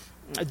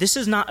 This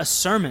is not a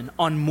sermon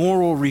on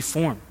moral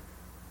reform.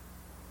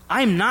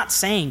 I'm not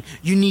saying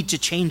you need to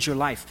change your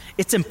life.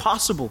 It's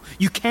impossible.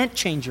 You can't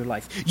change your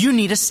life. You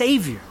need a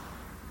Savior.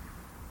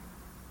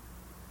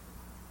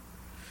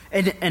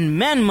 And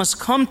men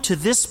must come to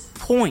this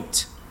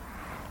point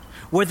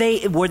where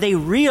they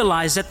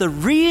realize that the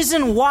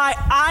reason why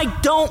I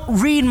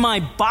don't read my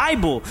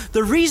Bible,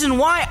 the reason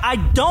why I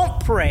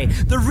don't pray,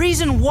 the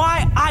reason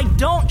why I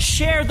don't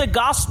share the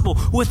gospel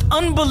with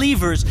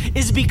unbelievers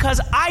is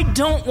because I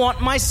don't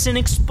want my sin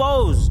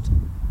exposed.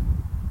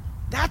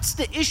 That's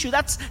the issue.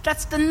 That's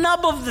the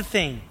nub of the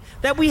thing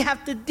that we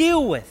have to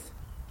deal with.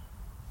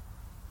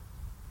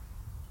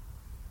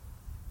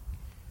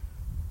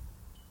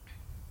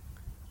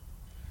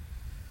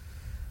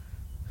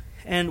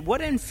 And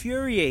what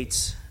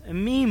infuriates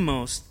me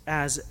most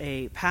as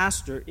a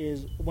pastor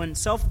is when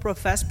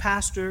self-professed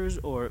pastors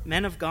or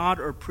men of God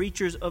or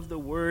preachers of the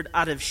word,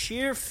 out of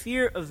sheer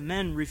fear of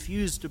men,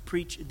 refuse to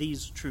preach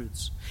these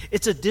truths.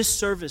 It's a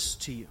disservice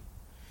to you.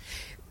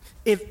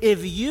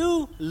 If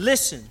you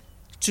listen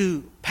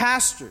to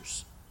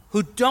pastors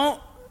who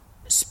don't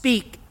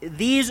speak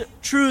these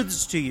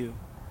truths to you,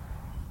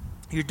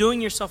 you're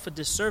doing yourself a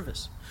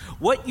disservice.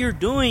 What you're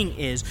doing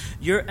is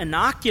you're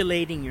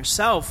inoculating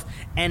yourself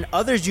and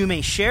others you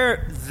may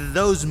share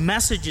those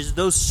messages,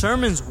 those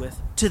sermons with,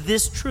 to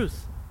this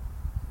truth.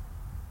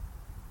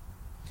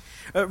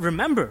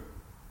 Remember,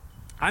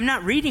 I'm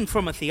not reading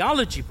from a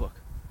theology book.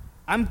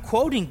 I'm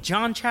quoting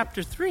John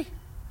chapter 3.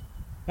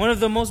 One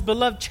of the most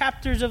beloved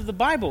chapters of the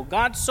Bible.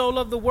 God so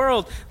loved the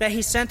world that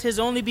he sent his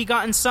only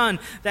begotten Son,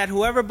 that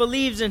whoever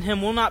believes in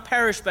him will not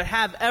perish but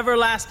have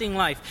everlasting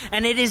life.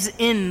 And it is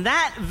in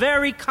that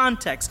very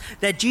context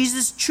that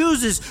Jesus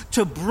chooses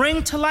to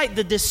bring to light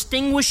the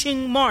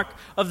distinguishing mark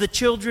of the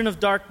children of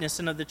darkness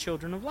and of the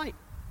children of light.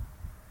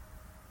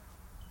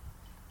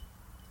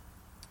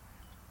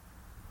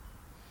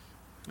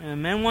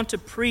 Men want to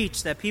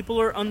preach that people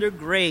are under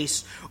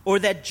grace, or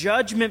that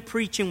judgment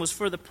preaching was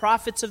for the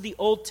prophets of the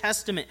Old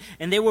Testament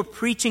and they were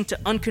preaching to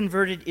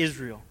unconverted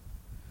Israel.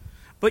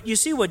 But you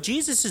see, what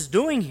Jesus is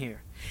doing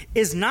here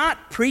is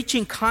not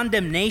preaching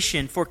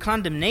condemnation for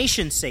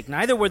condemnation's sake.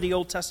 Neither were the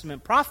Old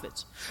Testament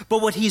prophets.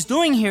 But what he's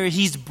doing here is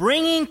he's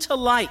bringing to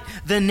light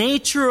the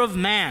nature of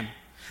man,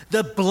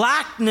 the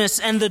blackness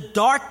and the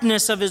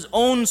darkness of his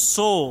own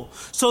soul,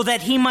 so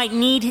that he might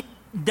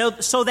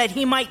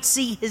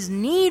see his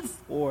need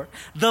for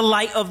the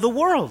light of the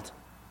world.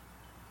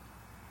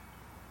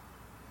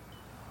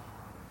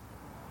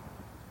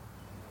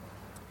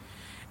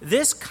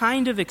 This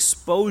kind of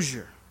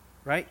exposure,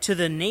 right, to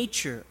the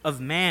nature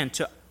of man,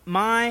 to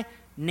my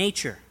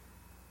nature.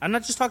 I'm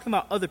not just talking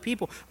about other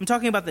people. I'm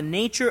talking about the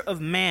nature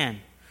of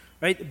man,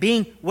 right?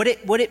 Being what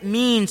it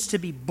means to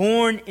be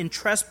born in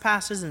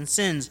trespasses and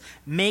sins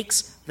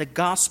makes the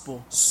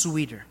gospel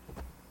sweeter.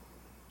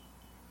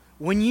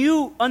 When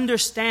you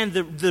understand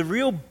the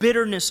real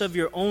bitterness of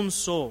your own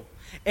soul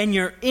and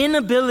your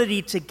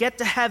inability to get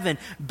to heaven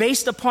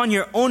based upon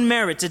your own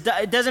merits,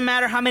 it doesn't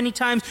matter how many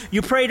times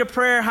you prayed a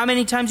prayer, how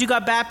many times you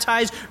got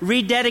baptized,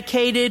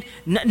 rededicated,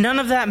 none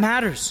of that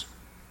matters.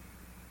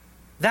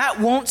 That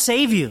won't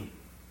save you.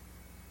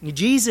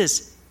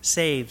 Jesus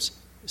saves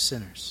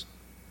sinners.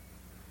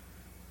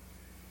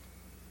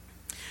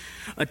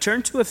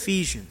 Turn to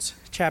Ephesians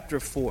chapter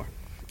 4.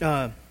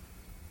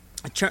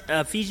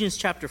 Ephesians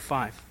chapter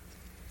 5.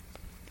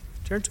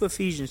 Turn to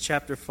Ephesians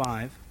chapter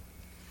 5.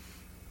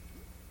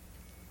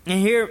 And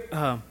here,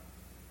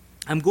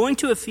 I'm going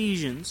to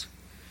Ephesians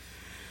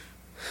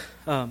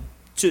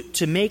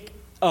to make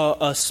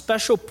a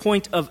special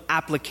point of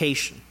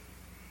application.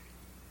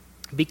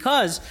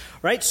 Because,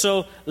 right,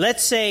 so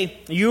let's say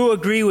you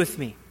agree with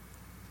me.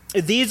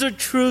 These are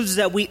truths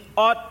that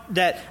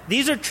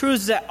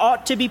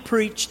ought to be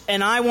preached,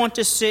 and I want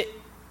to sit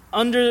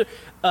under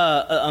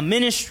a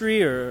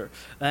ministry or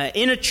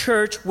in a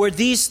church where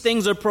these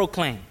things are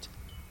proclaimed.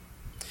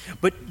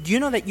 But do you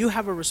know that you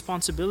have a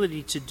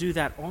responsibility to do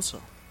that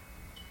also?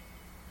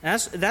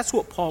 That's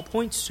what Paul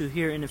points to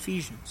here in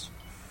Ephesians.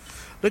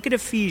 Look at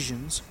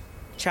Ephesians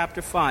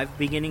chapter 5,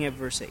 beginning at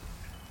verse 8.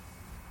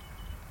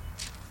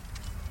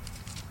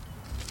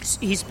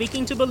 He's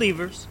speaking to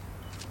believers.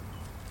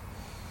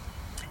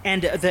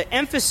 And the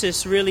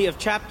emphasis really of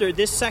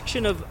this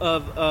section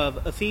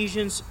of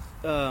Ephesians,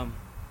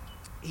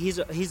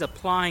 he's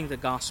applying the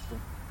gospel.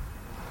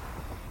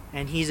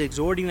 And he's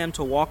exhorting them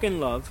to walk in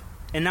love.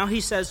 And now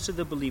he says to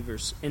the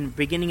believers,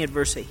 beginning at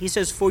verse 8, he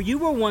says, "For you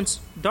were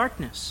once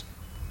darkness."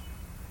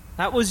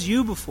 That was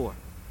you before.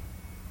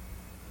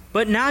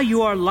 "But now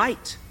you are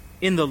light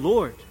in the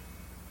Lord,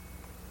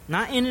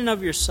 not in and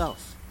of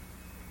yourself.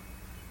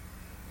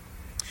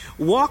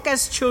 Walk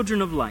as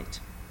children of light.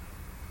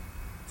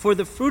 For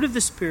the fruit of the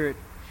Spirit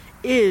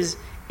is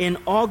in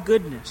all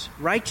goodness,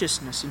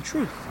 righteousness, and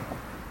truth,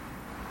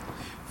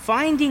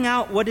 finding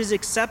out what is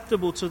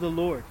acceptable to the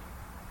Lord."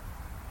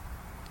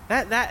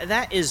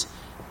 That is,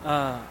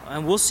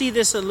 and we'll see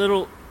this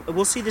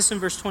we'll see this in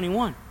verse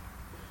 21.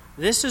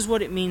 This is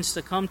what it means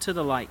to come to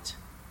the light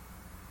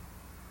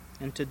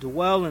and to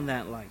dwell in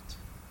that light.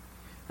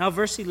 Now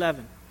verse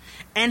 11.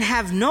 "And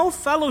have no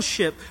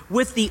fellowship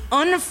with the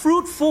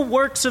unfruitful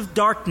works of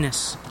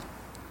darkness,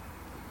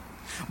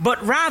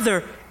 but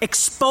rather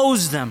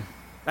expose them."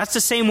 That's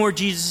the same word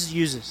Jesus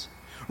uses.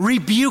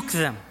 Rebuke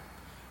them.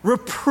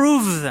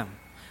 Reprove them.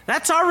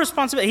 That's our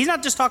responsibility. He's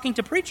not just talking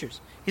to preachers.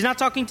 He's not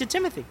talking to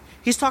Timothy.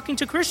 He's talking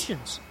to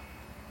Christians.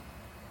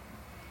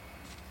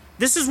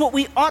 This is what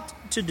we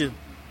ought to do.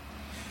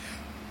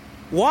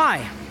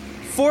 Why?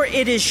 "For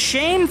it is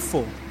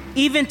shameful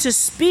even to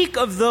speak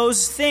of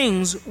those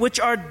things which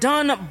are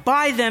done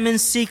by them in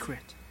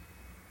secret.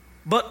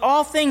 But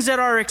all things that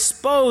are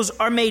exposed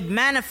are made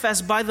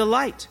manifest by the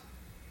light.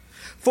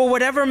 For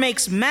whatever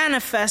makes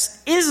manifest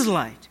is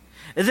light.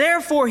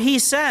 Therefore he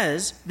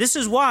says," this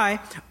is why,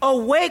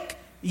 "Awake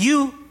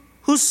you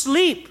who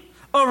sleep,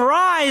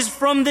 arise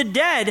from the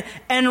dead,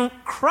 and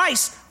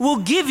Christ will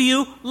give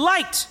you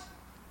light."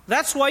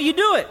 That's why you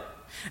do it.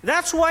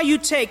 That's why you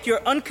take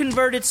your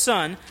unconverted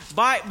son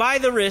by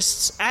the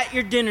wrists at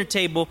your dinner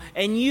table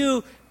and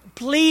you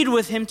plead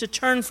with him to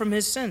turn from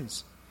his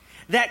sins.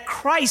 That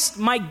Christ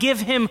might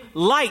give him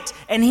light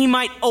and he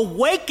might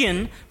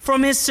awaken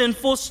from his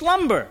sinful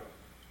slumber.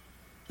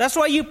 That's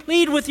why you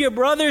plead with your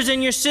brothers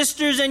and your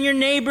sisters and your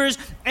neighbors,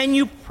 and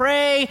you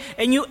pray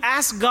and you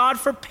ask God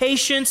for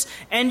patience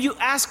and you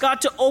ask God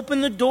to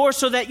open the door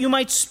so that you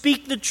might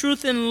speak the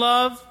truth in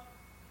love,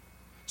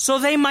 so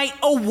they might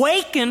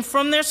awaken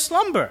from their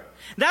slumber.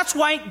 That's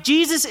why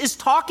Jesus is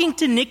talking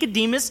to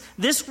Nicodemus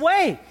this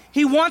way.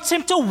 He wants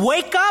him to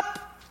wake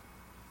up.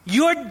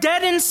 You're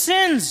dead in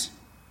sins.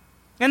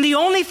 And the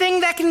only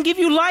thing that can give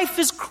you life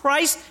is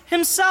Christ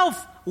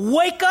himself.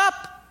 Wake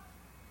up.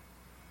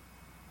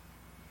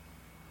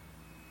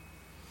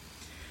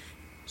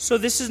 So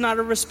this is not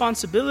a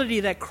responsibility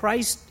that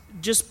Christ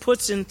just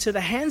puts into the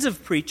hands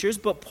of preachers,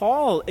 but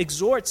Paul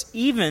exhorts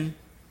even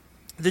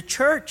the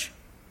church.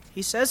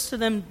 He says to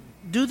them,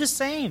 do the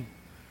same.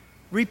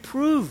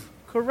 reprove,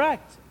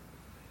 correct.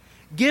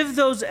 Give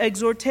those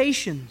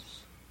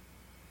exhortations.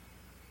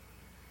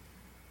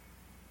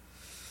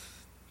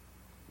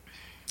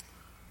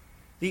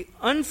 The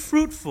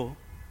unfruitful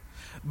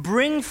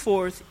bring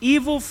forth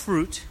evil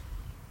fruit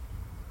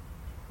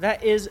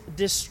that is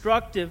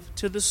destructive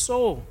to the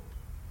soul.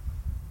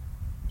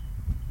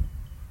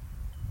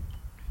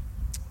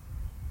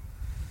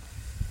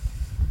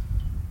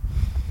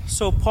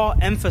 So Paul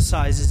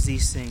emphasizes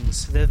these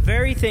things, the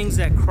very things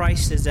that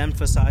Christ is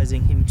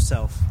emphasizing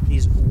himself,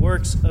 these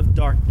works of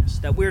darkness,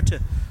 that we're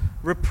to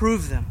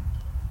reprove them,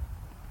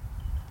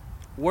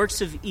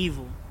 works of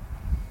evil.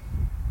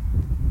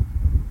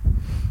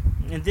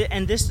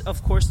 And this,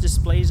 of course,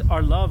 displays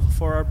our love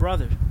for our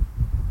brother.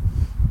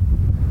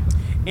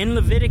 In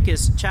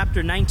Leviticus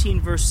chapter 19,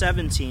 verse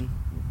 17,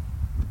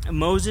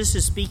 Moses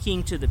is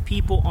speaking to the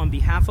people on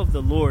behalf of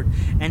the Lord,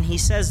 and he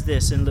says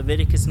this in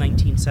Leviticus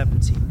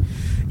 19:17.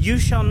 You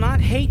shall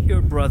not hate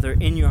your brother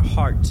in your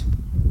heart.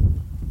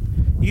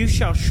 You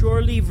shall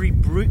surely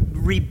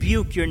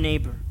rebuke your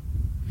neighbor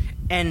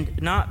and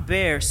not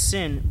bear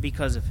sin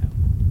because of him.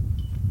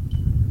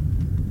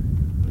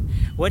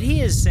 What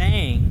he is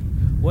saying,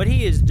 what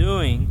he is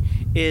doing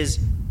is,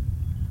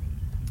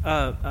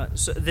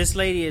 so this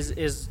lady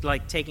is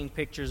like taking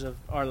pictures of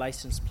our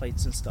license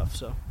plates and stuff,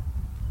 so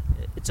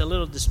it's a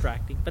little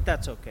distracting, but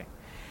that's okay.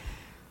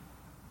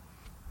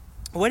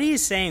 What he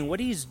is saying, what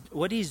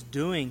he's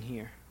doing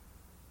here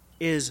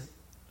is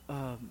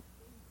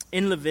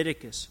in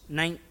Leviticus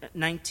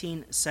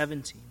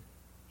 19:17,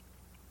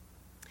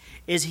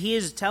 is he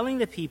is telling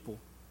the people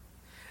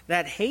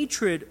that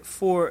hatred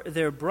for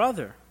their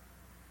brother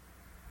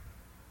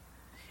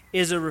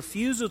is a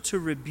refusal to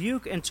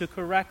rebuke and to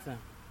correct them.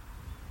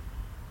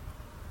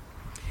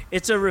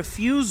 It's a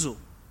refusal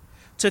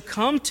to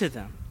come to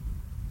them,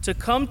 to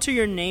come to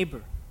your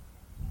neighbor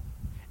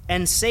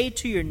and say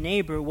to your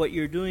neighbor what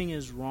you're doing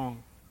is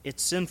wrong.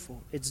 It's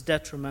sinful. It's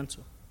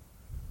detrimental.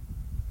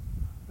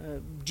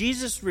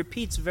 Jesus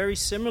repeats very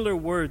similar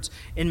words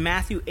in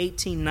Matthew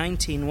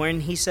 18:19,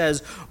 wherein he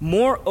says,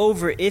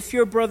 moreover, if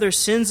your brother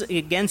sins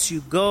against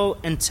you, go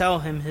and tell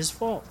him his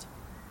fault.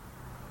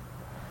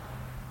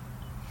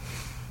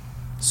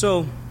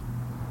 So,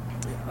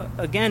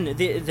 again,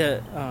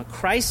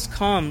 Christ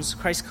comes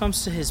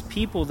to his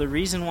people. The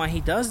reason why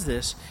he does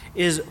this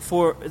is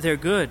for their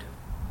good.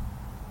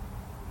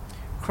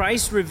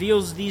 Christ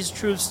reveals these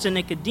truths to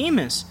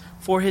Nicodemus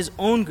for his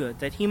own good,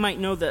 that he might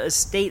know the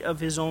estate of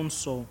his own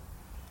soul.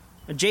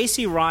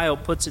 J.C. Ryle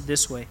puts it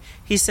this way.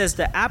 He says,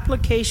 the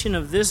application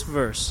of this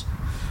verse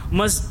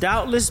must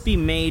doubtless be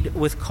made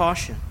with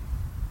caution.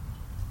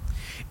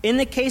 In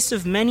the case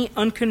of many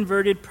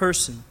unconverted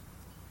persons,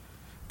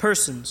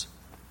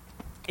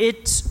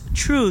 its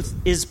truth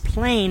is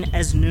plain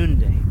as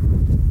noonday.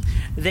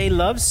 They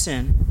love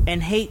sin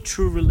and hate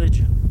true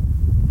religion,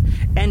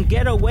 and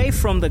get away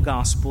from the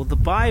gospel, the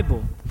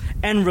Bible,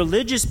 and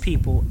religious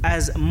people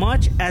as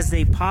much as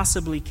they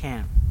possibly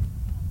can.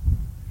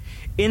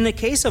 In the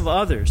case of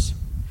others,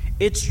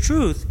 its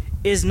truth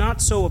is not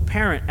so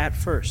apparent at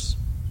first.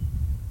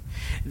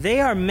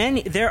 There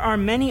are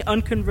many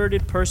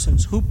unconverted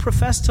persons who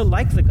profess to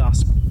like the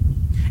gospel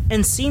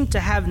and seem to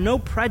have no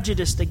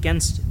prejudice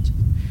against it,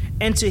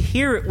 and to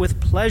hear it with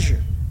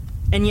pleasure,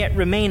 and yet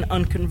remain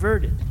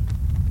unconverted.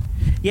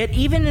 Yet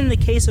even in the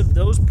case of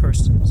those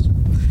persons,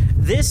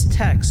 this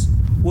text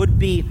would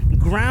be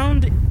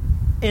ground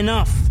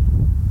enough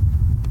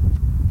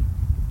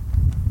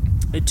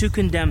to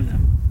condemn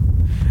them.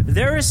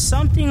 There is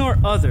something or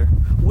other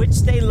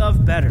which they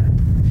love better,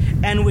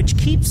 and which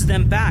keeps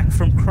them back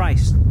from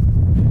Christ.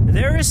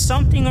 There is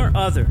something or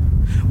other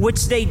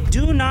which they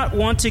do not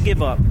want to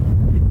give up,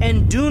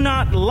 and do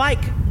not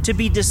like to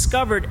be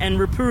discovered and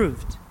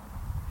reproved.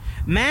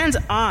 Man's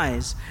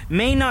eyes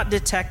may not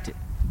detect it,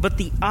 but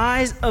the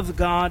eyes of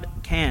God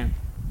can.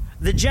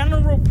 The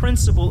general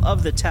principle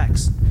of the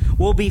text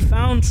will be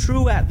found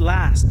true at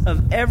last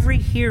of every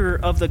hearer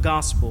of the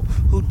gospel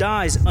who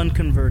dies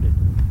unconverted.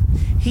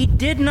 He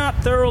did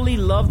not thoroughly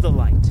love the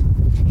light.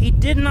 He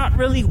did not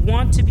really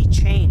want to be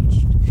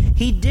changed.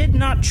 He did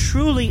not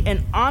truly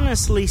and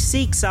honestly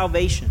seek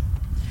salvation.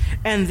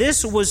 And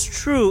this was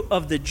true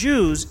of the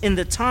Jews in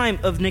the time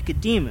of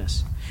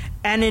Nicodemus.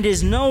 And it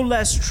is no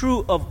less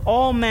true of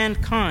all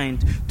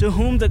mankind to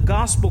whom the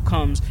gospel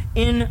comes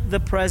in the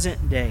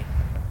present day.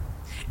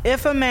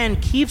 If a man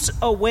keeps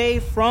away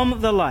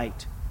from the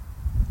light,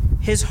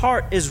 his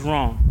heart is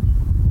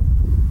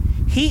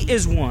wrong. He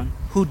is one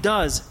who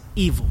does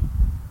evil.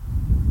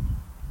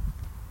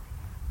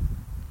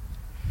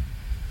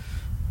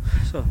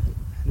 So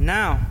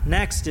now,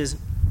 next is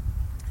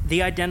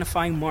the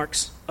identifying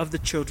marks of the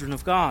children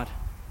of God.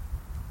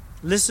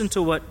 Listen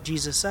to what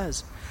Jesus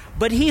says.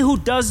 But he who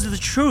does the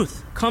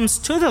truth comes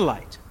to the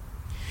light,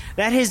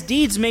 that his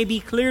deeds may be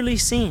clearly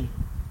seen,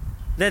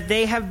 that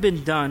they have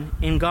been done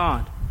in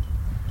God.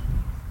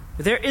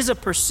 There is a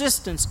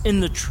persistence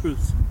in the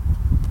truth.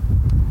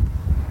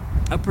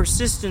 A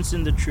persistence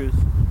in the truth.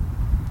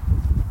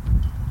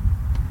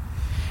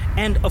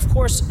 And of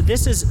course,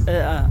 this is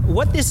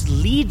what this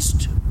leads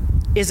to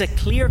is a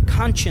clear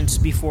conscience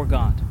before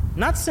God,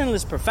 not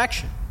sinless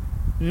perfection.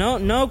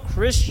 No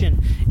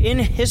Christian in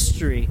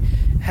history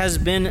has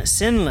been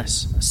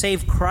sinless,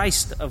 save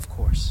Christ, of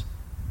course.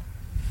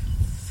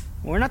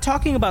 We're not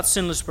talking about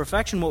sinless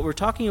perfection. What we're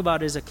talking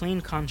about is a clean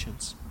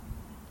conscience.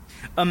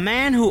 A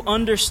man who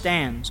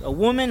understands, a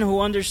woman who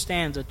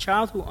understands, a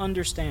child who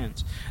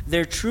understands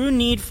their true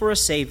need for a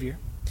Savior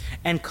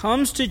and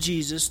comes to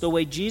Jesus the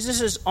way Jesus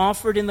is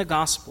offered in the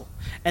gospel,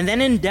 and then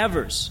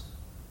endeavors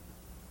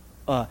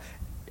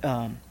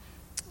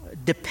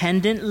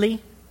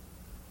dependently,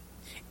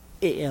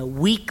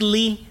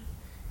 weakly,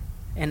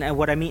 and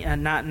what I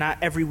mean, not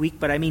every week,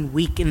 but I mean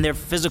weak in their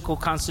physical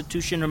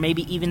constitution or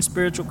maybe even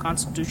spiritual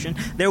constitution.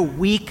 They're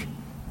weak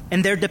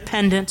and they're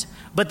dependent,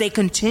 but they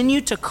continue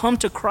to come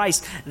to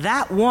Christ.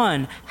 That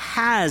one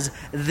has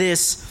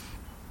this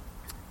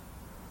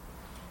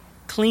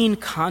clean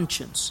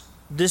conscience,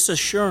 this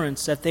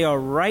assurance that they are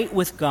right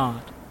with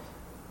God.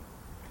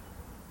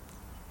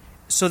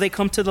 So they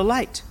come to the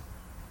light.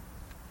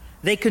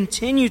 They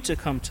continue to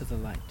come to the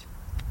light.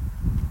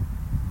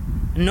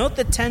 Note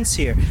the tense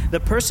here. The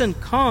person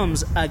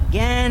comes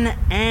again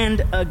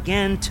and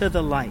again to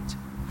the light.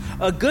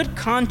 A good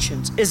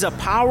conscience is a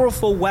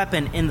powerful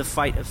weapon in the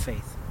fight of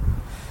faith.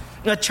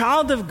 A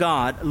child of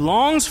God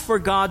longs for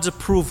God's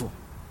approval.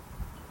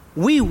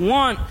 We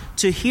want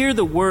to hear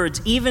the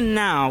words, even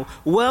now,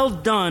 "Well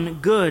done,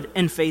 good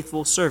and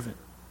faithful servant."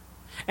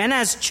 And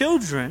as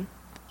children,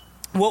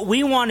 what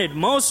we wanted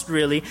most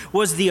really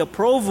was the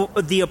approval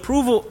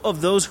of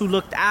those who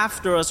looked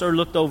after us or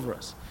looked over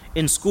us.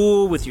 In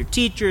school, with your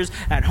teachers,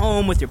 at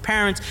home, with your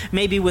parents,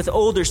 maybe with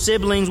older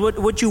siblings.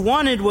 What you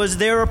wanted was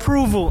their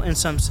approval in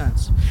some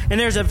sense. And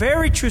there's a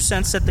very true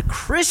sense that the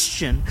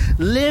Christian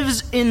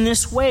lives in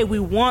this way. We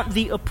want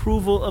the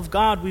approval of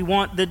God. We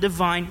want the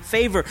divine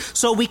favor.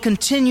 So we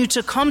continue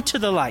to come to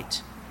the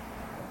light,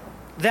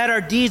 that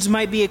our deeds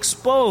might be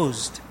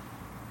exposed.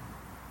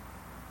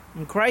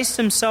 And Christ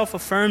himself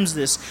affirms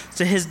this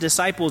to his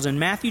disciples in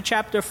Matthew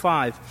chapter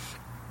 5.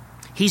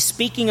 He's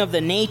speaking of the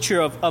nature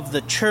of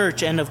the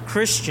church and of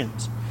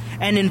Christians.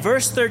 And in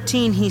verse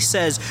 13 he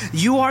says,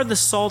 "You are the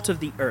salt of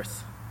the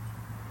earth.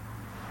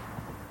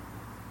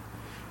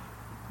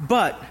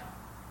 But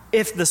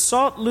if the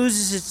salt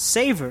loses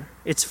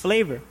its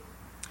flavor,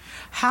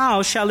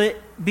 how shall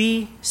it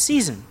be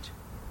seasoned?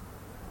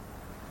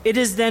 It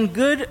is then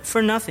good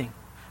for nothing,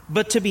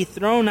 but to be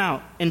thrown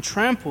out and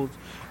trampled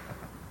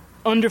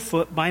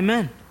underfoot by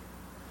men."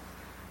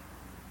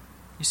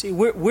 You see,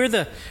 we're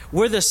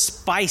the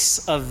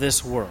spice of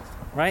this world,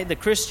 right? The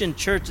Christian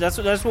church. That's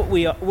what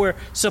we're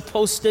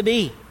supposed to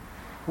be.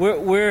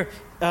 We're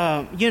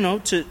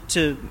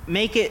to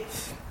make it.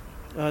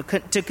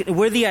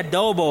 We're the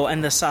adobo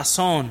and the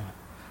sazon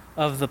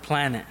of the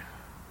planet,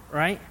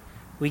 right?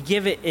 We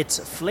give it its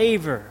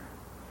flavor,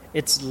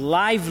 its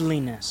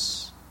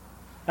liveliness.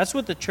 That's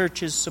what the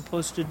church is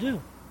supposed to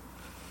do.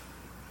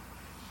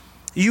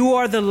 You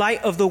are the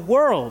light of the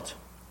world.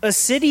 A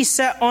city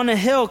set on a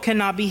hill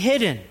cannot be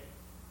hidden,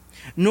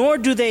 nor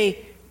do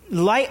they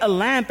light a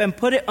lamp and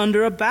put it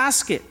under a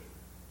basket,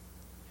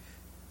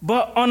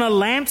 but on a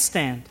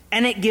lampstand,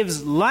 and it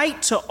gives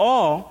light to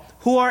all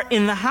who are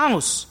in the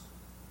house.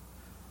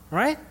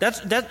 Right?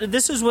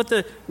 This is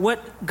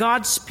what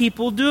God's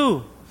people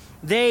do.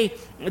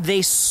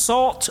 They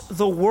salt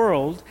the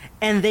world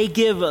and they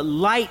give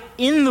light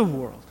in the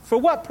world. For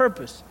what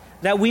purpose?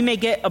 That we may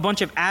get a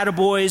bunch of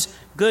attaboys,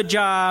 good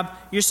job,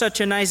 you're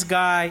such a nice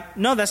guy.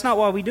 No, that's not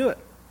why we do it.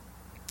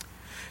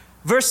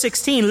 Verse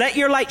 16, "Let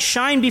your light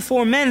shine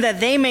before men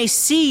that they may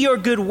see your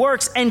good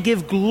works and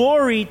give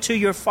glory to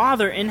your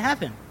Father in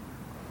heaven."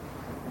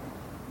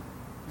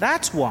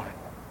 That's why.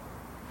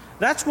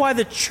 That's why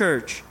the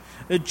church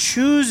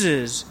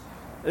chooses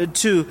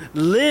to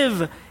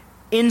live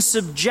in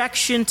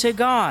subjection to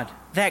God,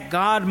 that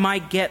God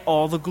might get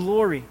all the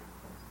glory,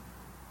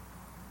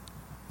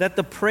 that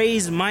the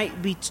praise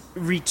might be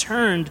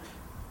returned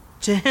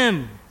to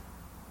him.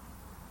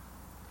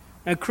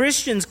 And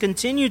Christians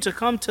continue to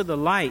come to the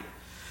light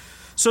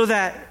so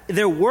that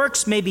their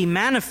works may be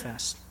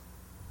manifest,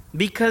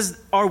 because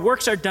our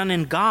works are done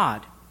in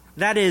God.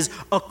 That is,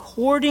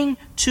 according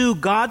to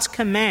God's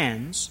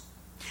commands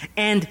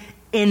and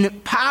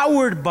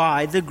empowered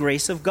by the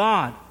grace of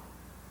God.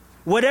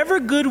 Whatever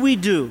good we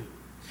do,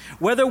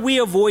 whether we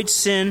avoid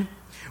sin,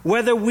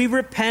 whether we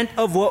repent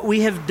of what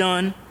we have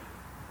done,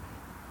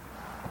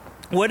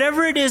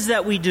 whatever it is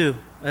that we do,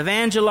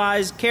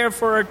 evangelize, care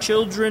for our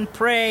children,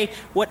 pray,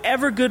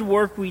 whatever good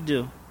work we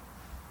do,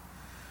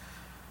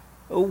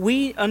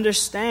 we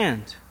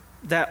understand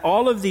that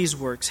all of these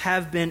works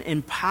have been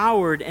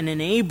empowered and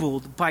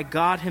enabled by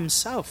God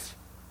himself.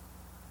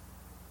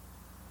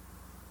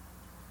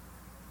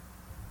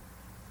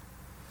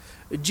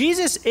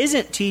 Jesus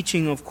isn't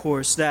teaching, of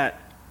course,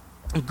 that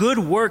good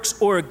works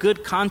or a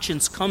good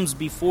conscience comes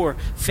before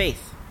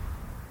faith.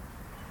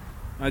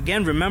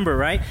 Again, remember,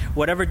 right?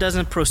 Whatever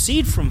doesn't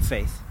proceed from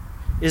faith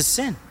is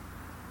sin.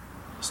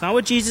 It's not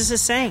what Jesus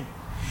is saying.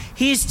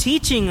 He's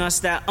teaching us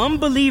that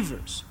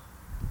unbelievers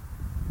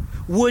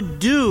would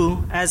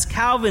do, as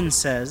Calvin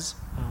says,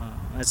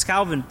 as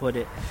Calvin put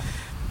it,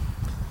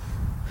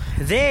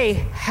 they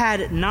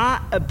had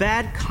not a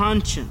bad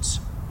conscience.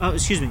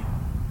 He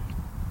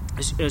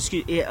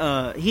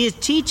is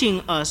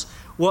teaching us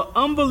what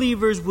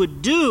unbelievers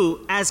would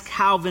do, as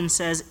Calvin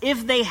says,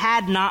 if they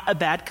had not a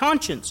bad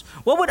conscience.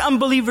 What would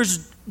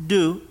unbelievers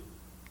do,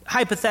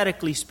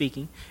 hypothetically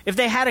speaking, if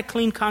they had a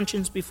clean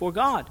conscience before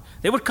God?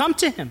 They would come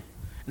to him.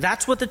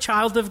 That's what the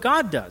child of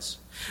God does.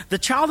 The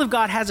child of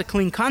God has a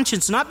clean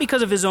conscience, not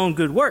because of his own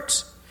good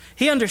works.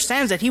 He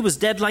understands that he was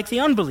dead like the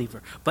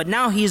unbeliever, but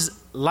now he's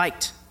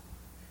light.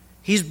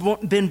 He's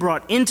been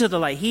brought into the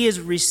light. He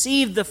has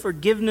received the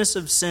forgiveness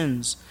of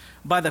sins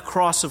by the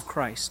cross of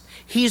Christ.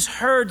 He's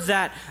heard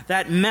that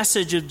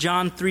message of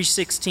John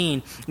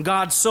 3:16.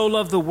 God so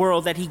loved the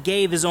world that he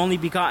gave his only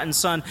begotten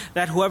Son,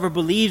 that whoever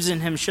believes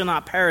in him shall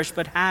not perish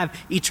but have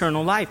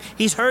eternal life.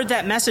 He's heard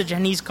that message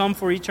and he's come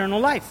for eternal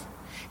life.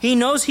 He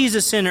knows he's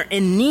a sinner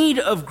in need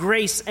of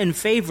grace and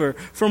favor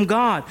from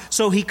God.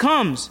 So he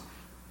comes.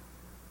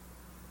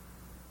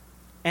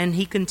 And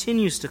he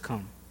continues to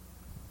come.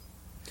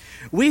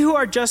 We who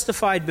are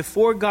justified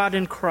before God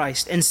in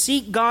Christ and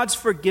seek God's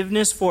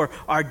forgiveness for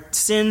our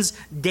sins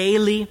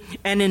daily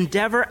and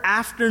endeavor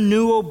after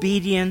new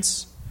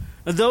obedience,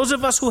 those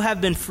of us who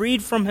have been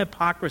freed from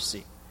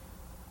hypocrisy,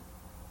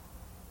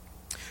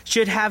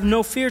 should have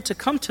no fear to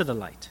come to the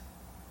light,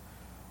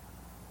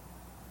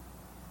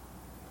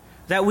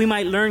 that we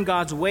might learn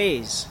God's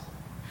ways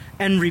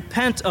and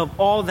repent of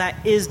all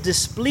that is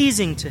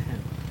displeasing to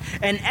him,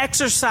 and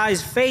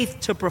exercise faith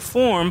to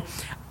perform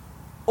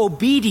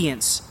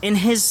obedience in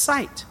his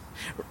sight.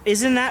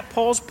 Isn't that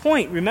Paul's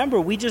point? Remember,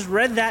 we just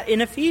read that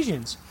in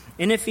Ephesians.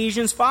 In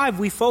Ephesians 5,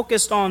 we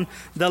focused on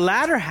the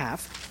latter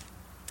half,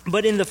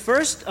 but in the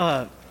first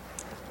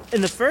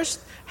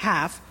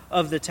half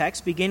of the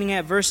text, beginning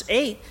at verse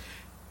 8,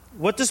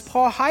 what does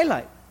Paul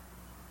highlight?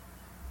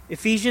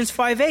 Ephesians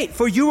 5:8,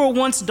 for you were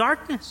once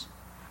darkness,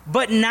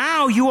 but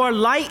now you are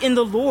light in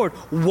the Lord.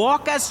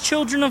 Walk as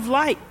children of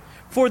light.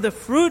 For the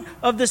fruit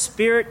of the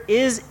Spirit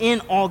is in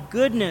all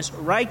goodness,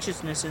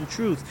 righteousness, and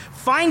truth,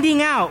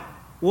 finding out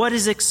what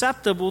is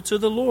acceptable to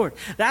the Lord.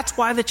 That's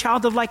why the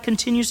child of light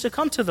continues to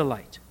come to the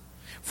light,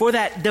 for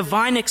that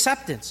divine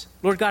acceptance.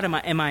 Lord God,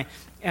 am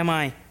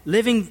I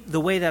living the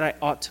way that I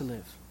ought to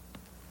live?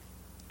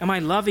 Am I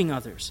loving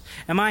others?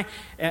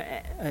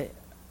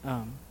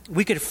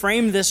 We could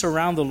frame this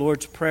around the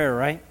Lord's Prayer,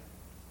 right?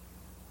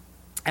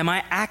 Am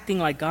I acting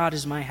like God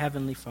is my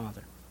heavenly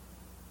Father?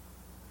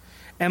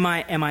 Am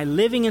I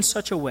living in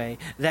such a way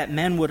that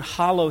men would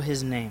hallow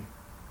his name?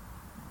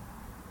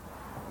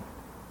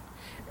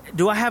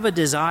 Do I have a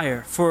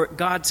desire for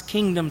God's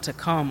kingdom to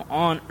come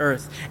on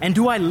earth? And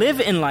do I live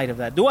in light of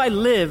that? Do I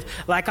live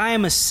like I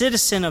am a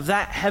citizen of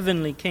that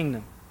heavenly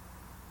kingdom?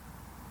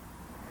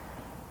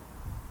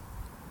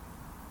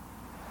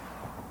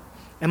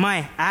 Am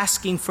I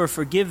asking for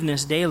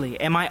forgiveness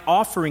daily? Am I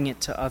offering it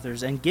to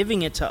others and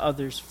giving it to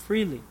others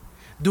freely?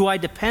 Do I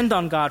depend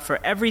on God for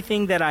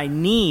everything that I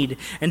need?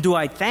 And do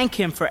I thank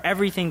him for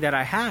everything that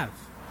I have?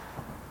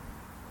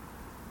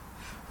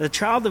 The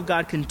child of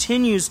God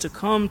continues to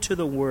come to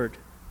the Word.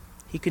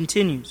 He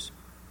continues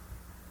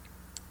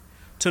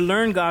to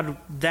learn God,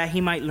 that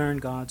he might learn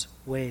God's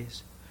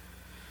ways,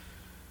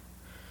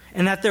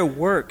 and that their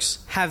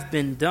works have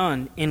been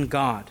done in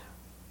God.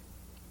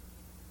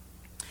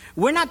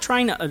 We're not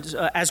trying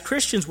to, as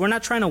Christians, we're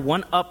not trying to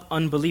one-up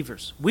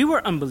unbelievers. We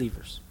were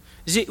unbelievers.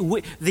 See,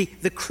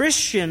 the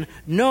Christian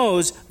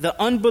knows the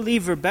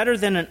unbeliever better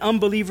than an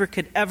unbeliever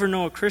could ever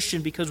know a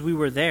Christian, because we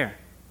were there.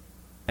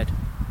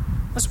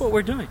 That's what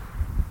we're doing.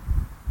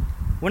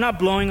 We're not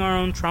blowing our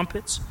own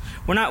trumpets.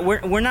 We're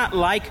not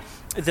like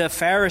the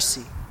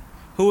Pharisee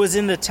who was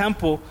in the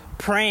temple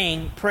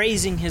praying,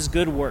 praising his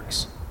good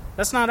works.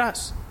 That's not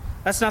us.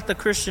 That's not the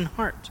Christian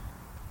heart.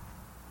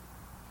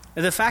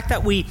 The fact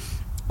that we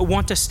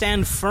want to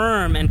stand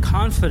firm and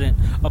confident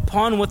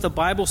upon what the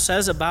Bible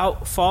says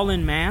about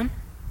fallen man,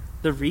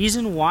 the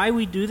reason why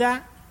we do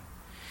that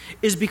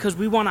is because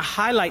we want to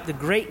highlight the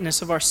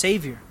greatness of our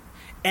Savior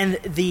and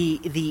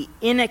the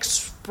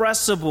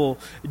inexpressible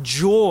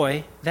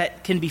joy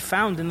that can be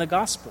found in the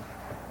gospel.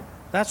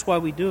 That's why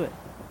we do it.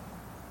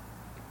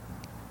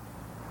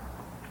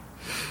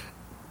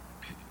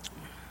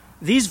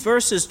 These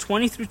verses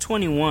 20 through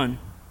 21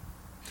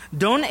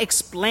 don't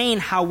explain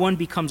how one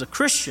becomes a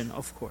Christian,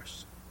 of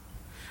course.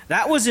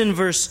 That was in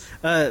verse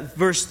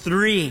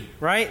 3,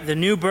 right? The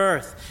new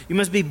birth. You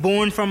must be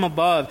born from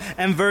above.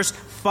 And verse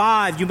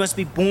 5, you must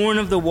be born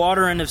of the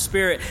water and of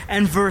Spirit.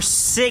 And verse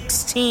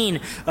 16,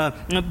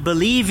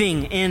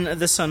 believing in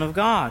the Son of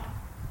God.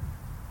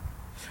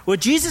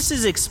 What Jesus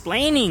is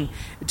explaining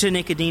to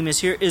Nicodemus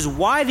here is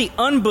why the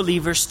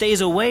unbeliever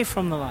stays away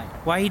from the light,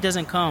 why he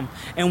doesn't come,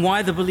 and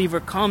why the believer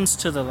comes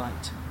to the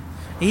light.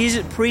 He's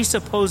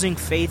presupposing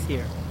faith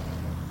here.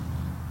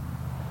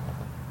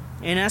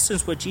 In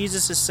essence, what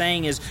Jesus is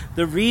saying is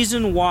the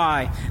reason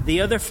why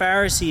the other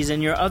Pharisees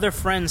and your other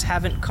friends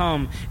haven't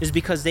come is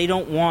because they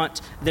don't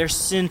want their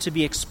sin to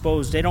be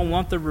exposed. They don't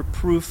want the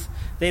reproof.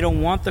 They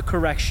don't want the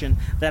correction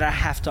that I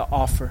have to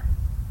offer.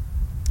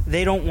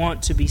 They don't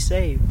want to be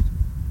saved.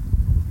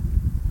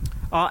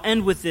 I'll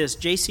end with this.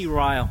 J.C.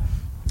 Ryle,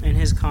 in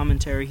his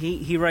commentary,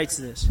 he writes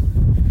this.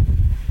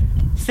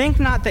 Think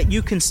not that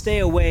you can stay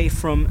away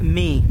from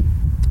me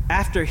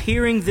after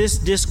hearing this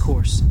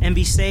discourse and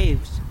be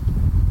saved.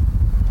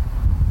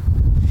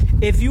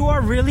 If you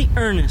are really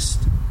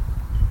earnest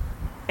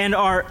and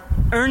are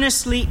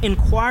earnestly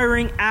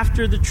inquiring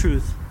after the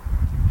truth,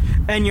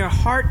 and your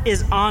heart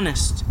is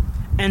honest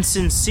and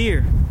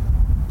sincere,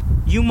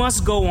 you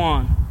must go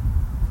on.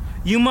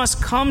 You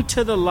must come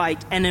to the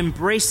light and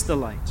embrace the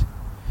light.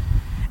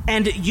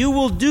 And you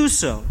will do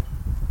so,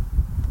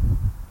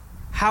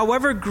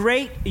 however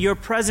great your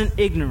present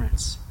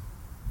ignorance.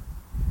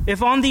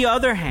 If, on the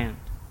other hand,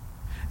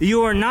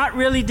 you are not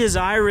really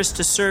desirous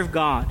to serve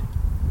God,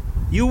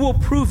 you will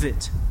prove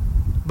it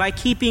by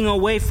keeping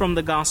away from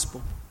the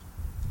gospel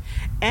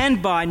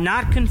and by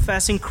not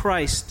confessing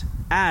Christ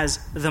as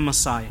the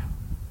Messiah.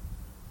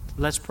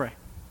 Let's pray.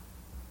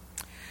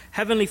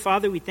 Heavenly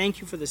Father, we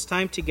thank you for this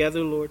time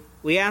together, Lord.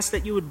 We ask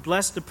that you would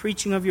bless the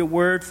preaching of your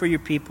word for your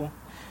people.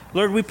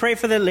 Lord, we pray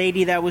for the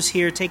lady that was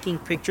here taking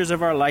pictures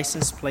of our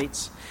license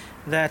plates,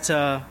 that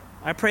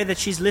I pray that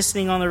she's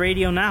listening on the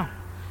radio now.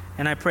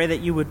 And I pray that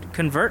you would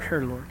convert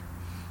her, Lord,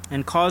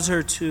 and cause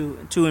her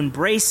to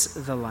embrace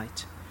the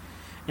light.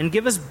 And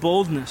give us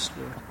boldness,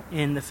 Lord,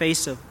 in the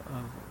face of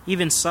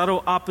even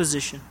subtle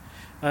opposition,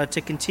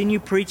 to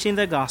continue preaching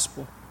the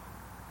gospel.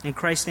 In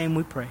Christ's name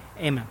we pray.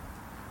 Amen.